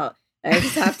come out. And I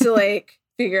just have to like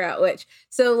figure out which.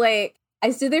 So like I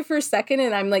stood there for a second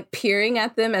and I'm like peering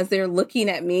at them as they're looking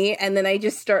at me. And then I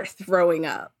just start throwing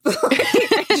up.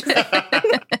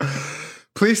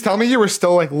 Please tell me you were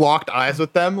still like locked eyes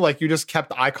with them. Like you just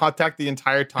kept eye contact the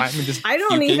entire time and just I don't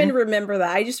puking? even remember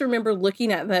that. I just remember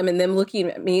looking at them and them looking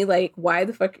at me like, why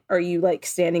the fuck are you like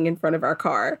standing in front of our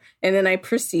car? And then I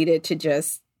proceeded to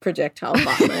just projectile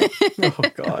vomit. Oh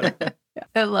God.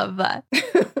 I love that.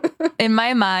 In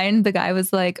my mind, the guy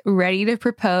was like ready to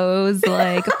propose,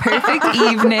 like perfect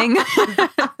evening.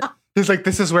 He's like,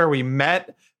 this is where we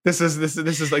met. This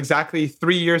is exactly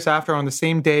 3 years after on the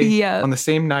same day, Yeah. on the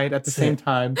same night, at the same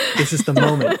time. This is the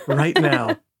moment right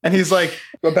now. And he's like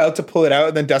about to pull it out.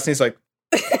 And then Destiny's like,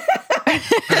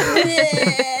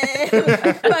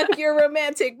 Fuck your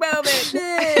romantic moment.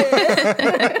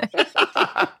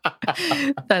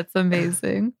 That's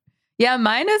amazing. Yeah,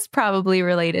 mine is probably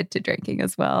related to drinking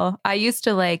as well. I used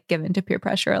to like give into peer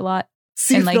pressure a lot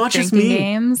See, in it's like not just drinking me.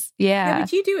 games. Yeah, Yeah.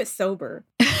 but you do it sober.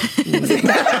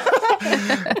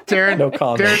 Darren, No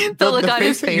comment. Darren, The look the on face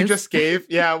his that you face. just gave,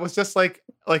 yeah, it was just like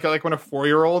when a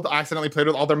 4-year-old accidentally played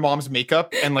with all their mom's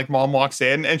makeup and like mom walks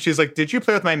in and she's like, did you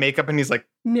play with my makeup? And he's like,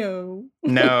 No.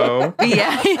 no.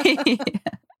 Yeah.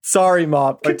 Sorry,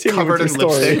 Mom. Continue Covered with in your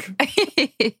story.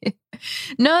 lipstick.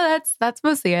 No, that's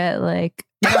mostly it. Like,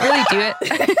 I don't really do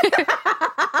it.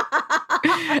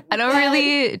 I don't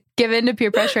really give in to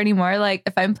peer pressure anymore. Like,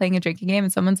 if I'm playing a drinking game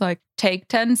and someone's like, take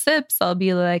 10 sips, I'll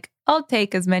be like, I'll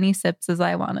take as many sips as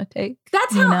I want to take.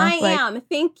 That's You how know, I like- am.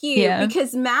 Thank you. Yeah.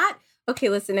 Because Matt, okay,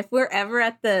 listen, if we're ever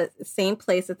at the same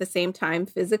place at the same time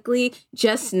physically,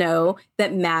 just know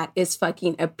that Matt is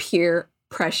fucking a peer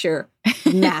pressure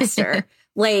master.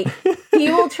 Like, he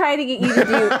will try to get you to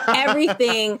do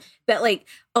everything that, like,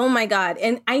 oh my God.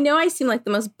 And I know I seem like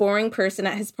the most boring person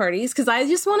at his parties because I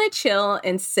just want to chill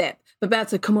and sip. But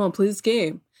Matt's like, come on, play this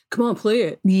game. Come on, play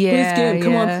it. Play Yeah. this game.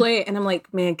 Come yeah. on, play it. And I'm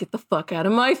like, man, get the fuck out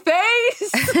of my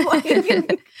face.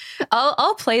 Like,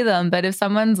 I'll play them, but if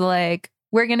someone's like,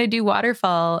 we're gonna do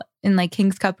waterfall in like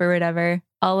King's Cup or whatever,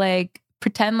 I'll like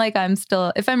pretend like I'm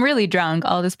still, if I'm really drunk,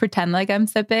 I'll just pretend like I'm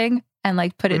sipping and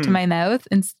like put it to my mouth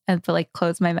and to like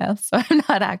close my mouth, so I'm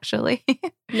not actually.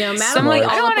 No, Matt I'm will like, be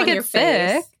I all don't up wanna on get your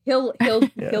face.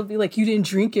 sick. He'll be like, you didn't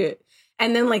drink it.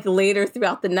 And then like later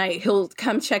throughout the night, he'll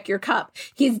come check your cup.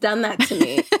 He's done that to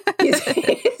me.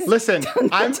 He's Listen, done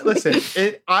that to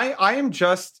me. I am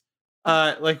just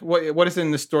like what is it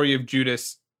in the story of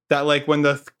Judas that like when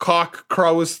the cock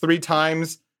crows 3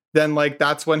 times, then like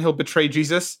that's when he'll betray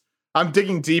Jesus. I'm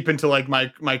digging deep into like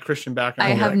my Christian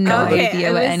background. I have Like, no God. idea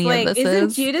I what was any like, of this isn't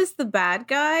is. Judas the bad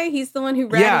guy? He's the one who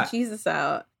ratted Yeah. Jesus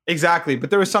out. Exactly, but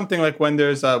there was something like when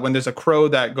there's a crow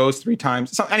that goes 3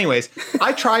 times. So, anyways,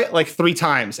 I try it like 3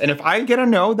 times, and if I get a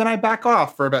no, then I back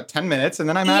off for about 10 minutes, and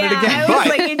then I'm at it again. I was But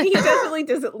like, and he definitely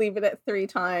doesn't leave it at 3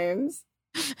 times.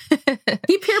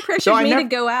 He peer pressured So I me to never-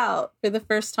 go out for the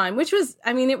first time, which was,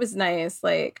 I mean, it was nice.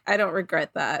 Like, I don't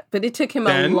regret that, but it took him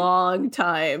Then? a long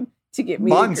time to get me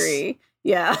Months. to agree.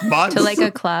 Yeah. months, To like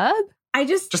a club?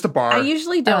 just a bar. I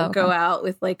usually don't Oh, go okay. out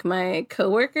with like my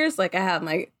coworkers. Like, I have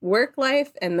my work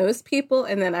life and those people,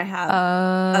 and then I have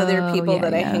other people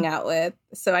that I hang out with.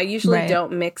 So I usually Right.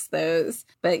 don't mix those.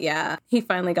 But yeah, he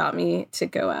finally got me to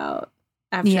go out.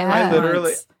 after Yeah. like, I literally,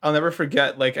 months. I'll never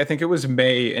forget. Like, I think it was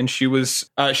May, and she was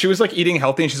like eating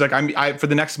healthy, and she's like, I for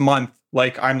the next month,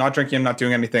 like, I'm not drinking, I'm not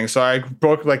doing anything. So I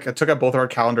took out both of our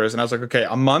calendars, and I was like, okay,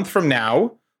 a month from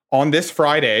now, on this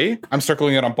Friday, I'm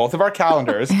circling it on both of our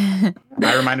calendars. I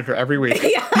reminded her every week,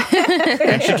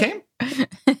 and she came.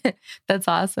 That's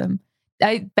awesome.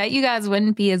 I bet you guys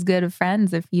wouldn't be as good of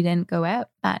friends if you didn't go out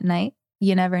that night.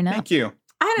 You never know. Thank you.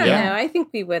 I don't Yeah. know. I think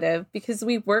we would have because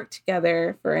we worked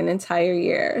together for an entire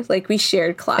year. Like we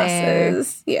shared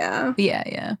classes. Yeah.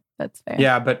 Yeah. That's fair.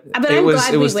 Yeah, but But it I'm was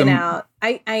glad it we was went the out.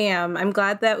 I am. I'm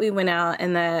glad that we went out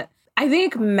and that I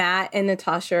think Matt and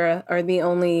Natasha are the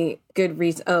only good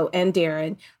reason. Oh, and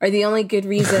Darren are the only good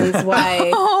reasons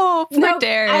why. Oh, poor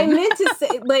Darren. I meant to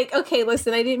say, like, okay,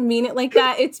 listen, I didn't mean it like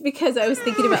that. It's because I was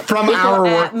thinking about the From people our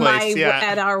at workplace, yeah.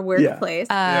 at our workplace.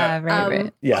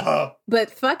 Right. Yeah.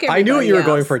 But fuck everybody I knew what you were else.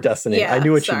 going for, Destiny. Yeah, I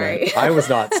knew what sorry. you meant. I was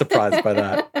not surprised by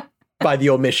that, by the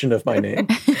omission of my name.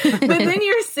 But then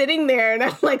you're sitting there and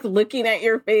I'm like looking at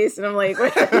your face and I'm like,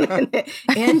 wait a minute.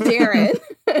 And Darren.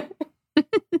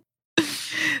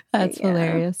 That's Yeah.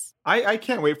 hilarious. I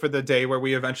can't wait for the day where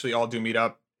we eventually all do meet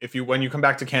up. When you come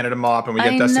back to Canada Mop and we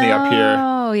get I Destiny up here,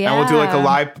 know, yeah. and we'll do like a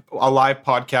live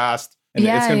podcast, and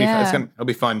Yeah, it's gonna yeah. be it'll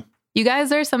be fun. You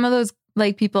guys are some of those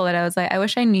like people that I was like, I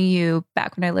wish I knew you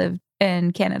back when I lived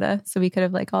in Canada, so we could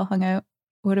have like all hung out.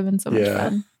 Would have been so much Yeah.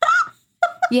 fun.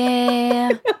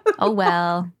 Yeah. Oh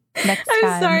well. Next I'm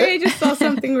time. sorry, I just saw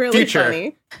something really Future.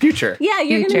 funny. Future. Yeah,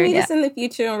 you're Future, going to meet yeah. us in the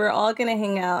future and we're all going to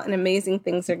hang out and amazing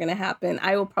things are going to happen.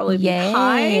 I will probably be Yeah.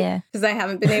 high because I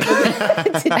haven't been able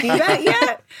to do that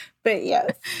yet. But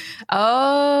yes.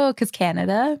 Oh, because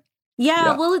Canada. Yeah,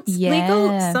 Yeah. well, it's Yeah.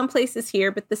 legal some places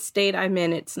here, but the state I'm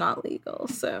in, it's not legal.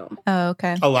 So Oh,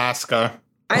 okay. Alaska.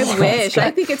 I Oh, wish. God.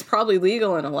 I think it's probably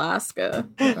legal in Alaska.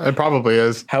 It probably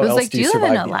is. How I was else like, do do you you live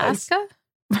survive in the ice? Alaska?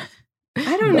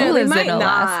 I don't Who know. They lives might in not.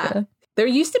 Alaska? There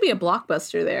used to be a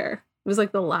Blockbuster there. It was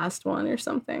like the last one or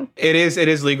something. It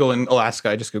is legal in Alaska.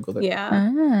 I just googled it. Yeah.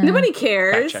 Ah. Nobody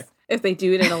cares Fact check. if they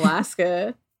do it in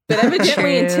Alaska. But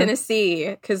evidently in True. Tennessee,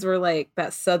 because we're like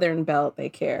that southern belt, they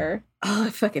care. Oh, I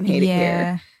fucking hate it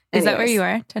here. Is that where Anyways. you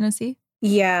are, Tennessee?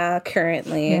 Yeah,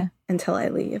 currently Yeah. until I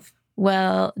leave.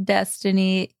 Well,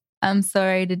 Destiny, I'm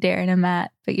sorry to Darren and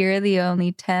Matt, but you're the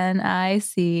only 10 I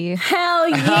see. Hell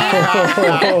yeah!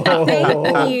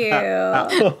 Thank you.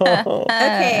 Oh.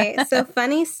 Okay, so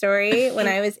funny story. When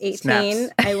I was 18,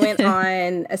 Snaps. I went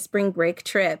on a spring break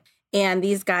trip, and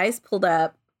these guys pulled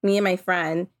up, me and my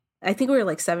friend. I think we were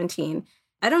like 17.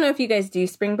 I don't know if you guys do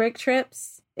spring break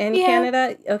trips in Yeah.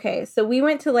 Canada. Okay, so we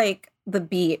went to like the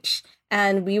beach,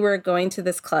 and we were going to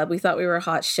this club. We thought we were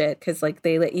hot shit because like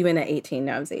they let you in at 18.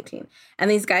 Now I was 18. And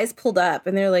these guys pulled up,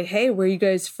 and they're like, hey, where are you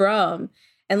guys from?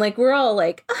 And like, we're all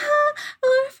like,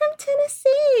 we're from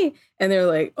Tennessee. And they're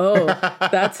like, oh,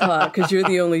 that's hot because you're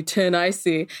the only 10 I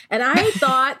see. And I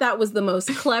thought that was the most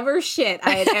clever shit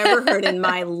I had ever heard in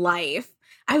my life.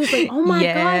 I was like, oh my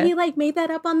Yeah. God, he like made that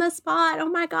up on the spot. Oh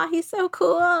my God, he's so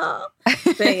cool.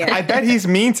 But yeah. I bet he's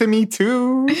mean to me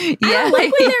too. I don't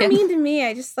like when they're mean to me.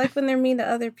 I just like when they're mean to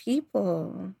other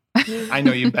people. I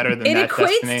know you better than It that, equates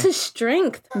Destiny. to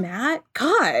strength, Matt.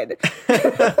 God.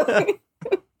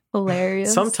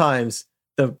 Hilarious. Sometimes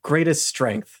the greatest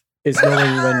strength is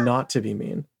knowing when not to be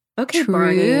mean. Okay, True.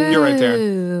 Barney. You're right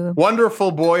there.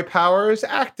 Wonderful boy powers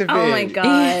activate. Oh my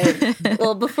God.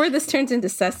 Well, before this turns into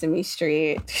Sesame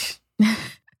Street,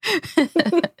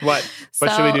 What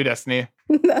should we do, Destiny?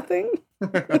 nothing.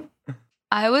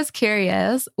 I was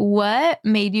curious, what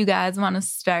made you guys want to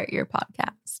start your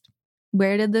podcast?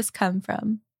 Where did this come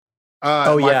from?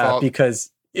 Oh, my yeah, fault.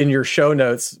 because in your show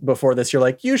notes before this, you're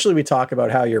like, usually we talk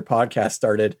about how your podcast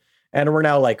started. And we're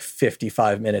now like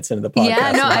 55 minutes into the podcast.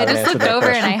 Yeah, no, and I haven't just answered looked that over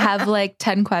question. and I have like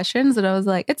 10 questions and I was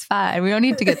like, it's fine. We don't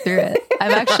need to get through it.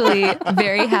 I'm actually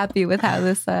very happy with how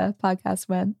this podcast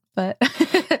went. But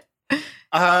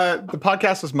The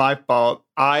podcast was my fault.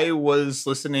 I was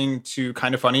listening to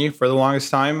Kind of Funny for the longest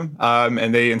time,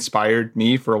 and they inspired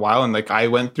me for a while. And like, I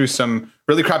went through some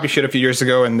really crappy shit a few years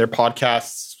ago, and their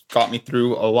podcasts got me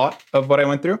through a lot of what I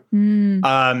went through.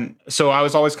 So I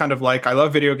was always kind of like, I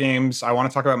love video games. I want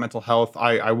to talk about mental health.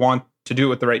 I want to do it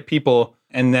with the right people.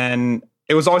 And then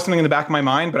it was always something in the back of my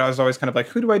mind, but I was always kind of like,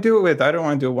 who do I do it with? I don't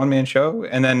want to do a one-man show.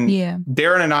 And then yeah.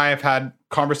 Darren and I have had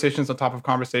conversations on top of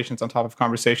conversations on top of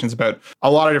conversations about a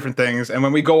lot of different things. And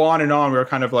when we go on and on, we were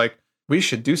kind of like, we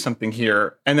should do something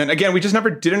here. And then again, we just never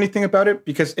did anything about it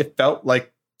because it felt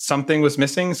like something was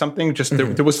missing. Something just,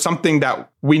 there was something that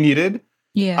we needed.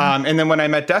 Yeah. And then when I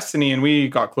met Destiny and we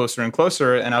got closer and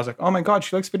closer, and I was like, oh my God,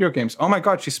 she likes video games. Oh my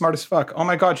God, she's smart as fuck. Oh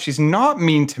my God, she's not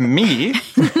mean to me.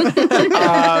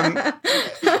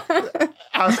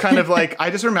 I was kind of like, I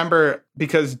just remember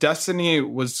because Destiny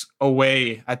was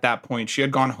away at that point. She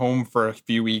had gone home for a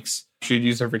few weeks. She had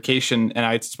used her vacation. And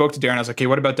I spoke to Darren. I was like, okay,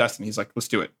 what about Destiny? He's like, let's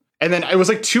do it. And then it was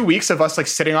like 2 weeks of us like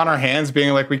sitting on our hands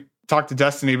being like, we talked to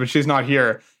Destiny, but she's not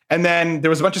here. And then there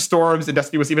was a bunch of storms and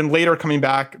Destiny was even later coming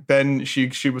back than she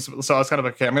was. So I was kind of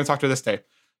like, okay, I'm going to talk to her this day.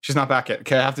 She's not back yet.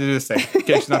 Okay, I have to do this day.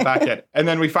 Okay, she's not back yet. And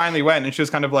then we finally went and she was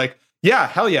kind of like, yeah,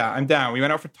 hell yeah, I'm down. We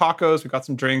went out for tacos. We got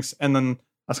some drinks. And then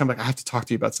I was kind of like, I have to talk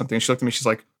to you about something. And she looked at me. She's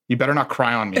like, you better not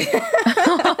cry on me.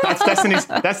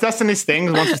 That's Destiny's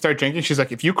thing. Once we start drinking, she's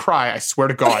like, if you cry, I swear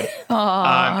to God.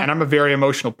 And I'm a very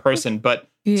emotional person. But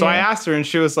so I asked her and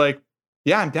she was like,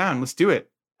 yeah, I'm down. Let's do it.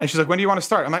 And she's like, when do you want to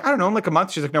start? I'm like, I don't know, in like a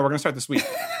month. She's like, no, we're going to start this week.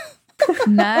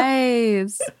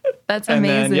 Nice. That's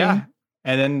amazing. And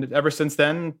then ever since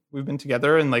then, we've been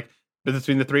together. And like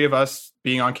between the three of us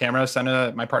being on camera,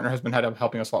 Senna, my partner, has been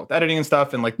helping us a lot with editing and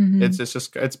stuff. And like,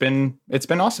 it's been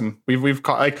awesome. We've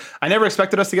caught, like, I never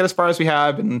expected us to get as far as we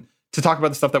have and to talk about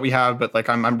the stuff that we have. But like,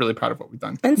 I'm really proud of what we've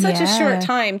done. In such a short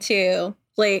time too.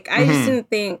 Like, I just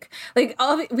didn't think, like,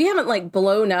 we haven't like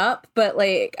blown up, but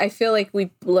like, I feel like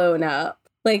we've blown up.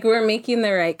 Like, we're making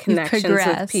the right connections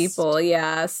with people.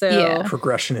 Yeah. So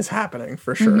progression is happening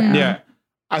for sure. Yeah.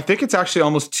 I think it's actually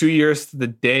almost 2 years to the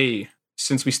day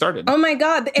since we started. Oh my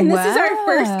God. And this is our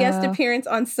first guest appearance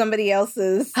on somebody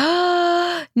else's.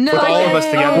 No. With all of us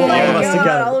together.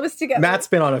 With all of us together. Matt's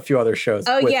been on a few other shows.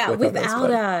 Without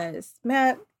us.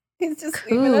 Matt, he's just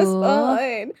leaving us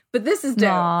behind. But this is dope.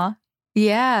 Aww.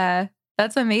 Yeah.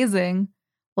 That's amazing.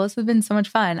 Well, this has been so much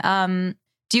fun.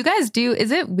 Do you guys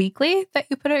is it weekly that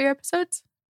you put out your episodes?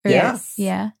 Yes.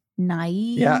 Yeah. Nice.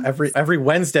 Yeah. Every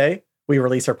Wednesday we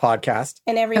release our podcast.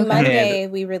 And every Monday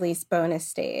we release Bonus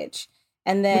Stage.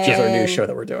 And then, which is our new show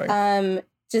that we're doing.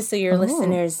 Just so your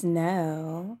listeners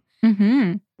know,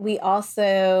 We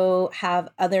also have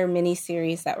other mini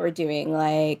series that we're doing,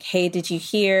 like Hey, Did You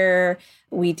Hear?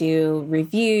 We do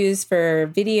reviews for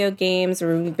video games,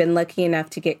 where we've been lucky enough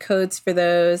to get codes for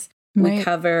those. Right. We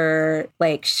cover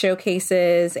like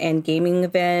showcases and gaming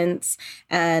events.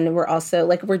 And we're also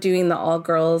we're doing the All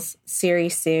Girls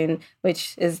series soon,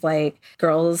 which is like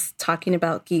girls talking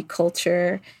about geek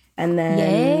culture. And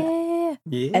then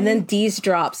and then D's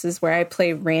Drops is where I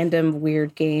play random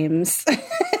weird games.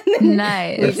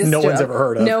 Nice. No one's ever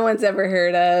heard of. No one's ever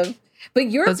heard of. But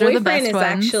your boyfriend is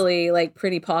actually like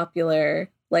pretty popular.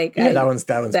 Like that one's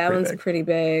pretty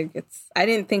big. I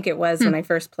didn't think it was when I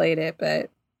first played it, but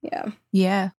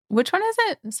yeah. Which one is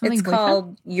it? It's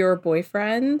called Your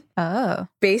Boyfriend. Oh.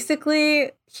 Basically,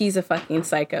 he's a fucking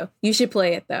psycho. You should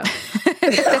play it though.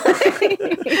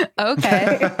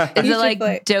 Okay. Is it like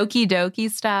Doki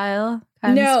Doki style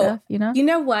kind of stuff? You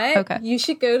know what? Okay. You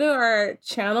should go to our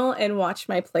channel and watch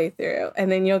my playthrough,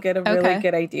 and then you'll get a really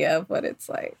good idea of what it's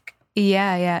like.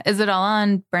 Yeah. Is it all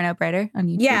on Burnout Brighter on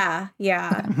YouTube?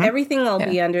 Yeah. Okay. Everything will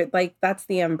be under, like, that's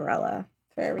the umbrella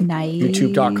for everything. Nice.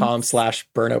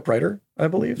 YouTube.com/burnoutbrighter, I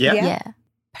believe. Yeah.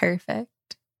 Perfect.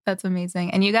 That's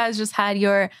amazing. And you guys just had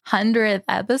your 100th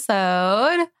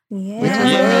episode. Yeah. Which is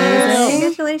amazing.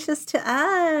 Congratulations to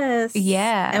us.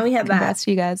 Yeah. And we had Congrats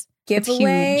to you guys.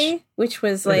 giveaway, which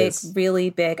was like really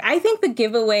big. I think the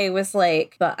giveaway was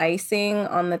like the icing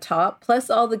on the top, plus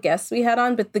all the guests we had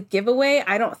on. But the giveaway,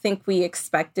 I don't think we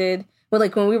expected. Well,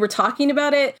 like when we were talking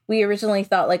about it, we originally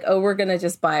thought like, oh, we're going to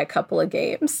just buy a couple of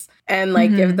games and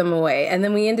like give them away. And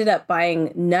then we ended up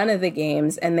buying none of the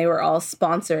games, and they were all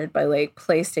sponsored by like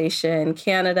PlayStation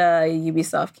Canada,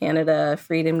 Ubisoft Canada,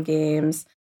 Freedom Games.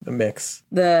 The Mix.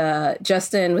 The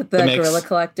Justin with the Guerrilla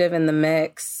Collective and The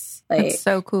Mix. Like, that's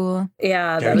so cool.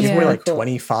 Yeah. That was really like cool.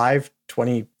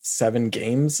 27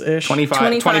 games-ish.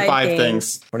 25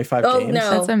 things. 25 games. Oh,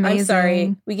 no. That's amazing. I'm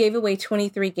sorry. We gave away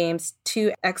 23 games,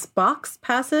 2 Xbox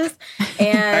passes,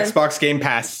 and Xbox Game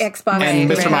Pass. Xbox and Game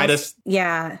Mr. Pass. Midas.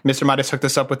 Yeah. Mr. Midas hooked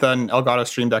us up with an Elgato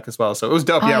Stream Deck as well. So it was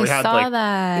dope. I we had saw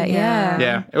that. Yeah.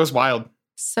 Yeah, it was wild.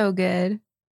 So good.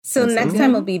 So next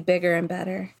time will be bigger and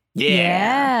better.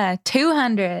 Yeah.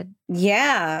 200.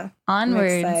 Yeah.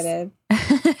 Onwards. I'm excited.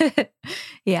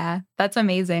 Yeah. That's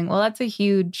amazing. Well, it's a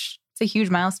huge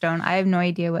milestone. I have no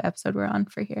idea what episode we're on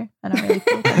for here. I don't really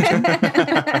pay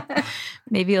attention.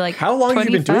 Maybe like how long 25? have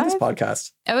you been doing this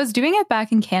podcast? I was doing it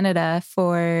back in Canada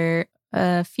for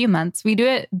a few months. We do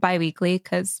it bi-weekly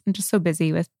because I'm just so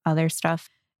busy with other stuff.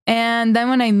 And then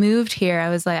when I moved here, I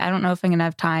was like, I don't know if I'm going to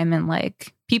have time, and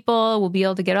like people will be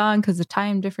able to get on because of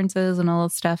time differences and all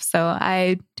that stuff. So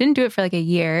I didn't do it for like a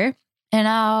year. And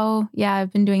now, yeah,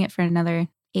 I've been doing it for another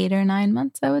 8 or 9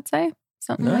 months, I would say.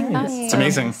 Something like that. Nice. It's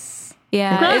amazing.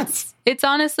 Yeah, Congrats. it's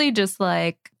honestly just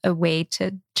like a way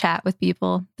to chat with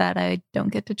people that I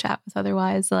don't get to chat with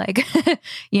otherwise. Like,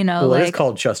 you know, Well, like, it's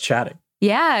called just chatting.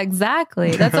 yeah,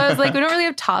 exactly. That's why I was like, we don't really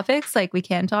have topics. Like, we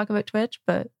can talk about Twitch,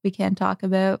 but we can talk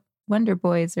about Wonder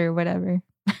Boys or whatever.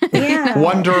 Yeah.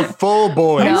 Wonderful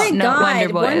boys. Oh No, my no, God.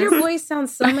 Wonder Boys. Wonder Boys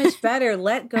sounds so much better.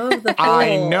 Let go of the full.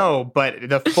 I know, but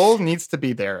the full needs to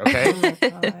be there, okay? Oh my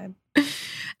God.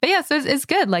 But yeah, so it's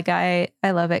good. Like, I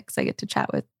love it because I get to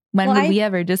chat with. When Well, would we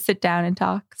ever just sit down and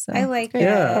talk? So I like it.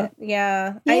 Yeah.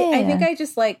 Yeah. I Yeah. think I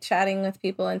just like chatting with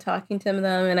people and talking to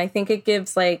them. And I think it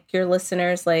gives like your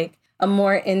listeners like a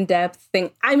more in-depth thing.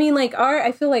 I mean, like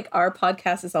I feel like our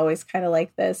podcast is always kind of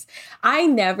like this. I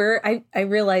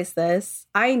realize this.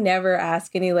 I never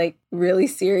ask any like really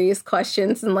serious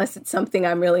questions unless it's something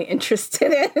I'm really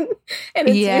interested in. And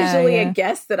it's usually a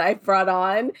guest that I've brought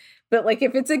on. But like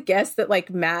if it's a guest that like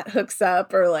Matt hooks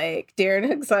up or like Darren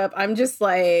hooks up, I'm just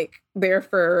like there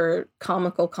for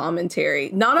comical commentary.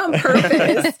 Not on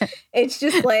purpose. It's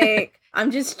just like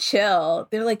I'm just chill.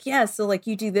 They're like, yeah, so like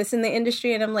you do this in the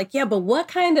industry. And I'm like, yeah, but what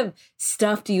kind of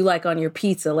stuff do you like on your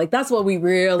pizza? Like that's what we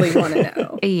really want to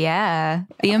know. yeah,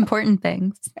 the important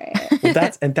things. Right.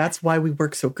 Well, that's why we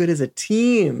work so good as a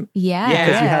team. Yeah. Yeah.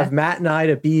 Because you have Matt and I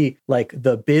to be like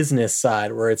the business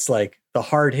side where it's like the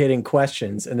hard-hitting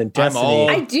questions, and then Destiny. all-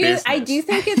 I do business.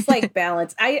 think it's like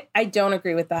balance. I don't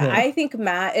agree with that. Yeah. I think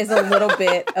Matt is a little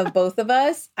bit of both of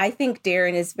us. I think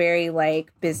Darren is very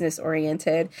like business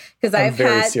oriented because I'm I've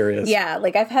very had serious. Yeah,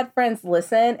 like I've had friends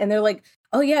listen and they're like,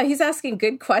 "Oh yeah, he's asking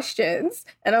good questions."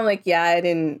 And I'm like, "Yeah, I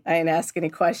didn't ask any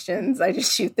questions. I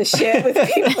just shoot the shit with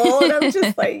people." And I'm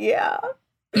just like, "Yeah."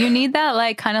 You need that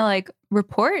like kind of like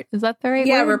report. Is that the right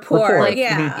Yeah, word? rapport. Rapport.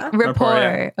 Yeah. Rapport.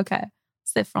 Rapport, Okay.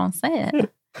 C'est français.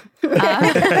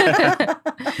 Yeah.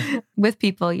 With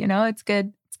people, you know, it's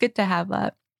good. It's good to have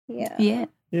that. Yeah. Yeah.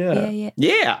 Yeah. Yeah.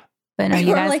 Yeah. But no,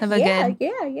 you I'm guys like, have a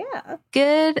yeah.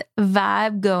 good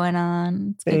vibe going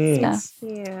on. It's good Thanks. stuff.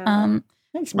 Yeah.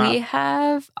 Thanks, We Matt.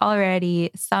 have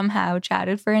already somehow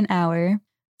chatted for an hour.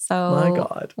 So My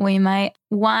God. we might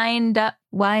wind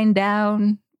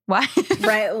down. Right.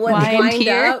 Wind Wind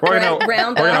here. up. We're gonna,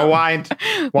 round we're gonna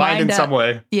up. wind in up. some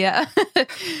way. Yeah.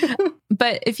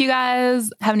 But if you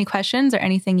guys have any questions or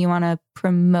anything you want to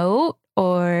promote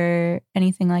or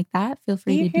anything like that, feel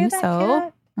free You to hear do that,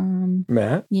 so.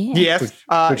 Kat? Yeah. Yes.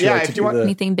 Would you Yeah. like to If do you want, the-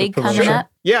 Anything big the coming promotion? up?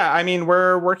 yeah. I mean,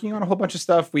 we're working on a whole bunch of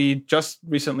stuff. We just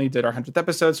recently did our 100th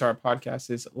episode, so our podcast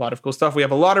is a lot of cool stuff. We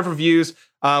have a lot of reviews.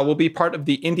 We'll be part of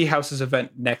the Indie Houses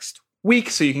event next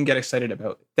week, so you can get excited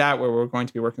about that, where we're going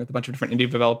to be working with a bunch of different indie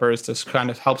developers to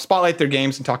kind of help spotlight their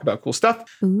games and talk about cool stuff.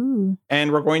 Ooh.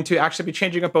 And we're going to actually be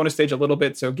changing up bonus stage a little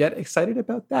bit, so get excited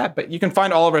about that. But you can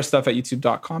find all of our stuff at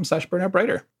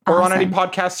youtube.com/burnoutbrighter or on any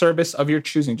Awesome. podcast service of your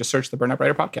choosing. Just search the Burnout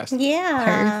Brighter podcast.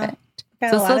 Yeah. Perfect. Got a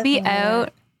So lot this will of be things.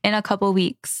 out in a couple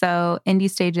weeks. So Indie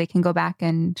Stage, they can go back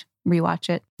and rewatch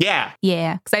it. Yeah.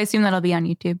 Yeah. Because I assume that'll be on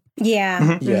YouTube. Yeah.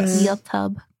 Mhm. Yes.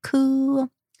 YouTube.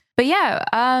 Cool. But yeah,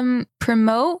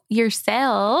 promote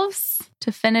yourselves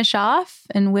to finish off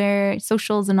and where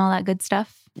socials and all that good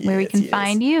stuff, where we Yes, can yes.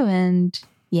 find you. And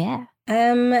yeah.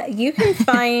 You can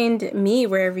find me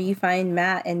wherever you find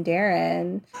Matt and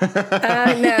Darren.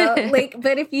 No, like,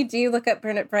 but if you do look up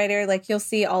Burn It Brighter, like you'll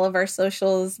see all of our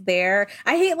socials there.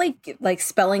 I hate like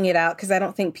spelling it out because I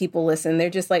don't think people listen. They're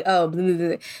just like, oh, blah, blah,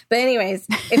 blah. But anyways,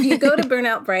 if you go to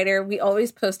Burnout Brighter, we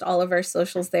always post all of our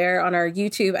socials there on our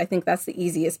YouTube. I think that's the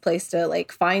easiest place to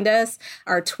like find us.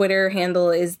 Our Twitter handle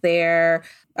is there.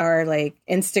 Our like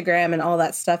Instagram and all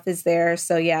that stuff is there.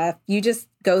 So yeah, if you just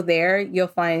go there, you'll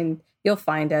find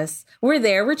us. We're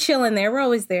there. We're chilling there. We're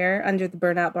always there under the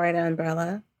Burnout Brighter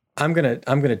umbrella. I'm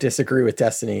gonna disagree with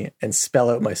Destiny and spell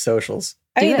out my socials.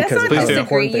 I mean, it. that's Because not of how disagree.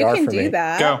 important they You are can for do me.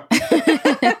 that. Go.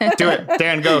 Do it.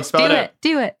 Darren, go. Spell Do it out. it.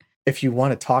 Do it. If you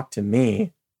want to talk to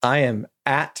me, I am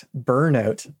at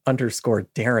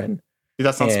burnout_Darren.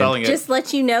 That's not And spelling it. Just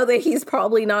let you know that he's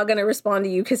probably not going to respond to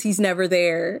you because he's never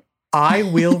there. I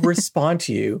will respond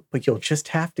to you, but you'll just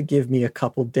have to give me a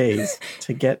couple days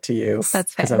to get to you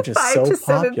That's because fair. I'm just 5 so to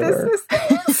 7 popular.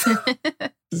 business days.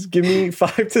 Just give me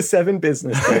 5 to 7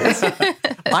 business days.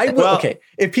 I will. Well- Okay,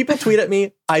 if people tweet at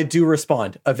me, I do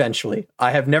respond eventually.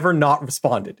 I have never not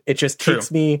responded. It just True. takes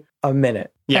me a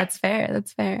minute. Yeah. That's fair.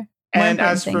 That's fair. More And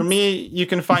important as for things. me, you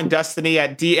can find Destiny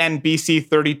at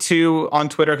DNBC32 on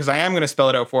Twitter because I am going to spell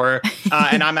it out for her.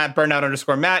 And I'm at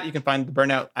burnout_Matt. You can find the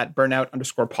burnout at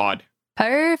burnout_pod.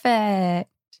 Perfect.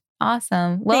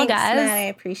 Awesome. Well, Thanks, guys, Matt, I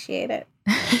appreciate it.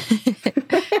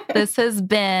 this has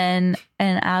been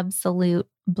an absolute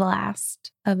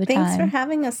blast of a Thanks time. for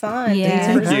having us on.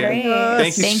 Yeah. It was Thank you. great.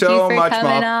 Thank you Thank so you for much,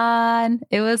 coming Mom. on.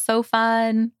 It was so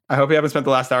fun. I hope you haven't spent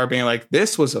the last hour being like,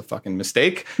 this was a fucking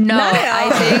mistake. No, Not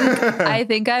at all. I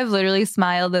think I've literally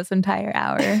smiled this entire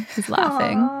hour just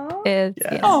laughing. Aw. It's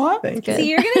Yeah. Aw. Thank good. So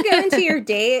you're gonna go into your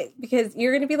date because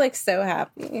you're gonna be like so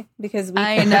happy because we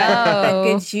I put that know.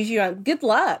 good juju on. Good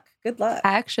luck. Good luck.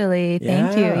 Actually,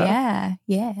 thank you. Yeah.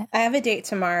 Yeah. I have a date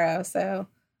tomorrow, so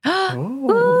Ooh,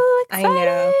 I know.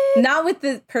 excited. Not with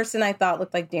the person I thought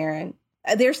looked like Darren.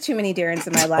 There's too many Darrens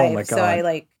in my life, my so God.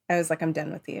 I was like, I'm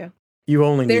done with you. You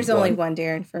only need There's only one. one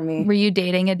Darren for me. Were you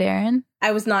dating a Darren?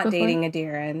 I was not before? dating a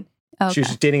Darren. Okay. She was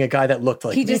just dating a guy that looked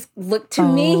like He me. just looked to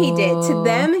me. He did to Oh.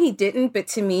 them. He didn't, but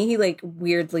to me, he like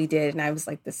weirdly did, and I was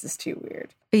like, this is too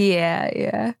weird.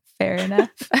 Yeah. Fair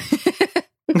enough.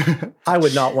 I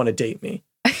would not want to date me.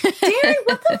 Darren,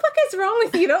 what the fuck is wrong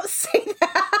with you? Don't say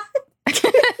that.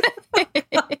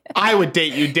 I would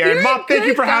date you, Darren. You're Mom, a thank you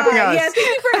good for having guy. us. Yeah, thank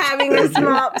you for having us,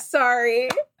 Mop. Sorry.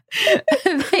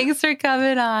 Thanks for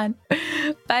coming on.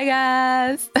 Bye,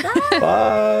 guys. Bye.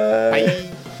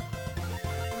 Bye.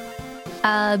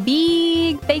 A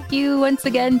big thank you once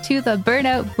again to the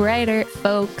Burnout Brighter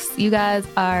folks. You guys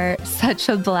are such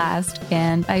a blast,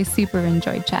 and I super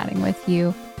enjoyed chatting with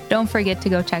you. Don't forget to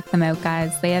go check them out,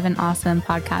 guys. They have an awesome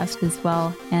podcast as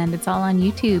well, and it's all on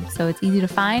YouTube, so it's easy to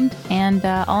find, and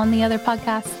all in the other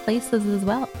podcast places as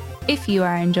well. If you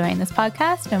are enjoying this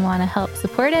podcast and want to help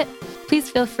support it, please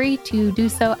feel free to do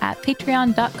so at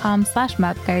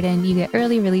patreon.com/mopgarden. You get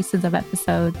early releases of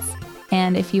episodes.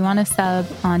 And if you want to sub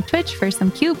on Twitch for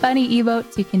some cute bunny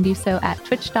emotes, you can do so at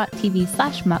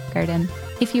twitch.tv/mopgarden.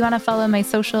 If you want to follow my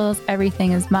socials,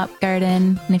 everything is Mop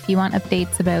Garden. And if you want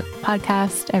updates about the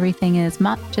podcast, everything is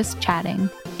Mop Just Chatting.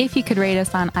 If you could rate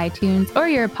us on iTunes or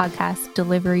your podcast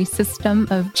delivery system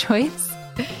of choice,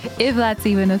 if that's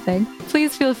even a thing,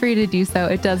 please feel free to do so.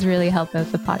 It does really help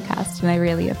out the podcast, and I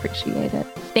really appreciate it.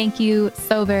 Thank you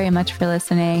so very much for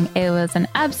listening. It was an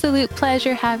absolute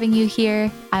pleasure having you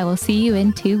here. I will see you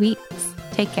in 2 weeks.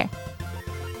 Take care.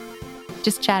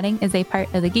 Just Chatting is a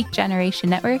part of the Geek Generation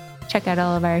Network. Check out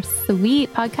all of our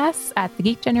sweet podcasts at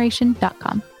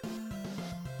thegeekgeneration.com.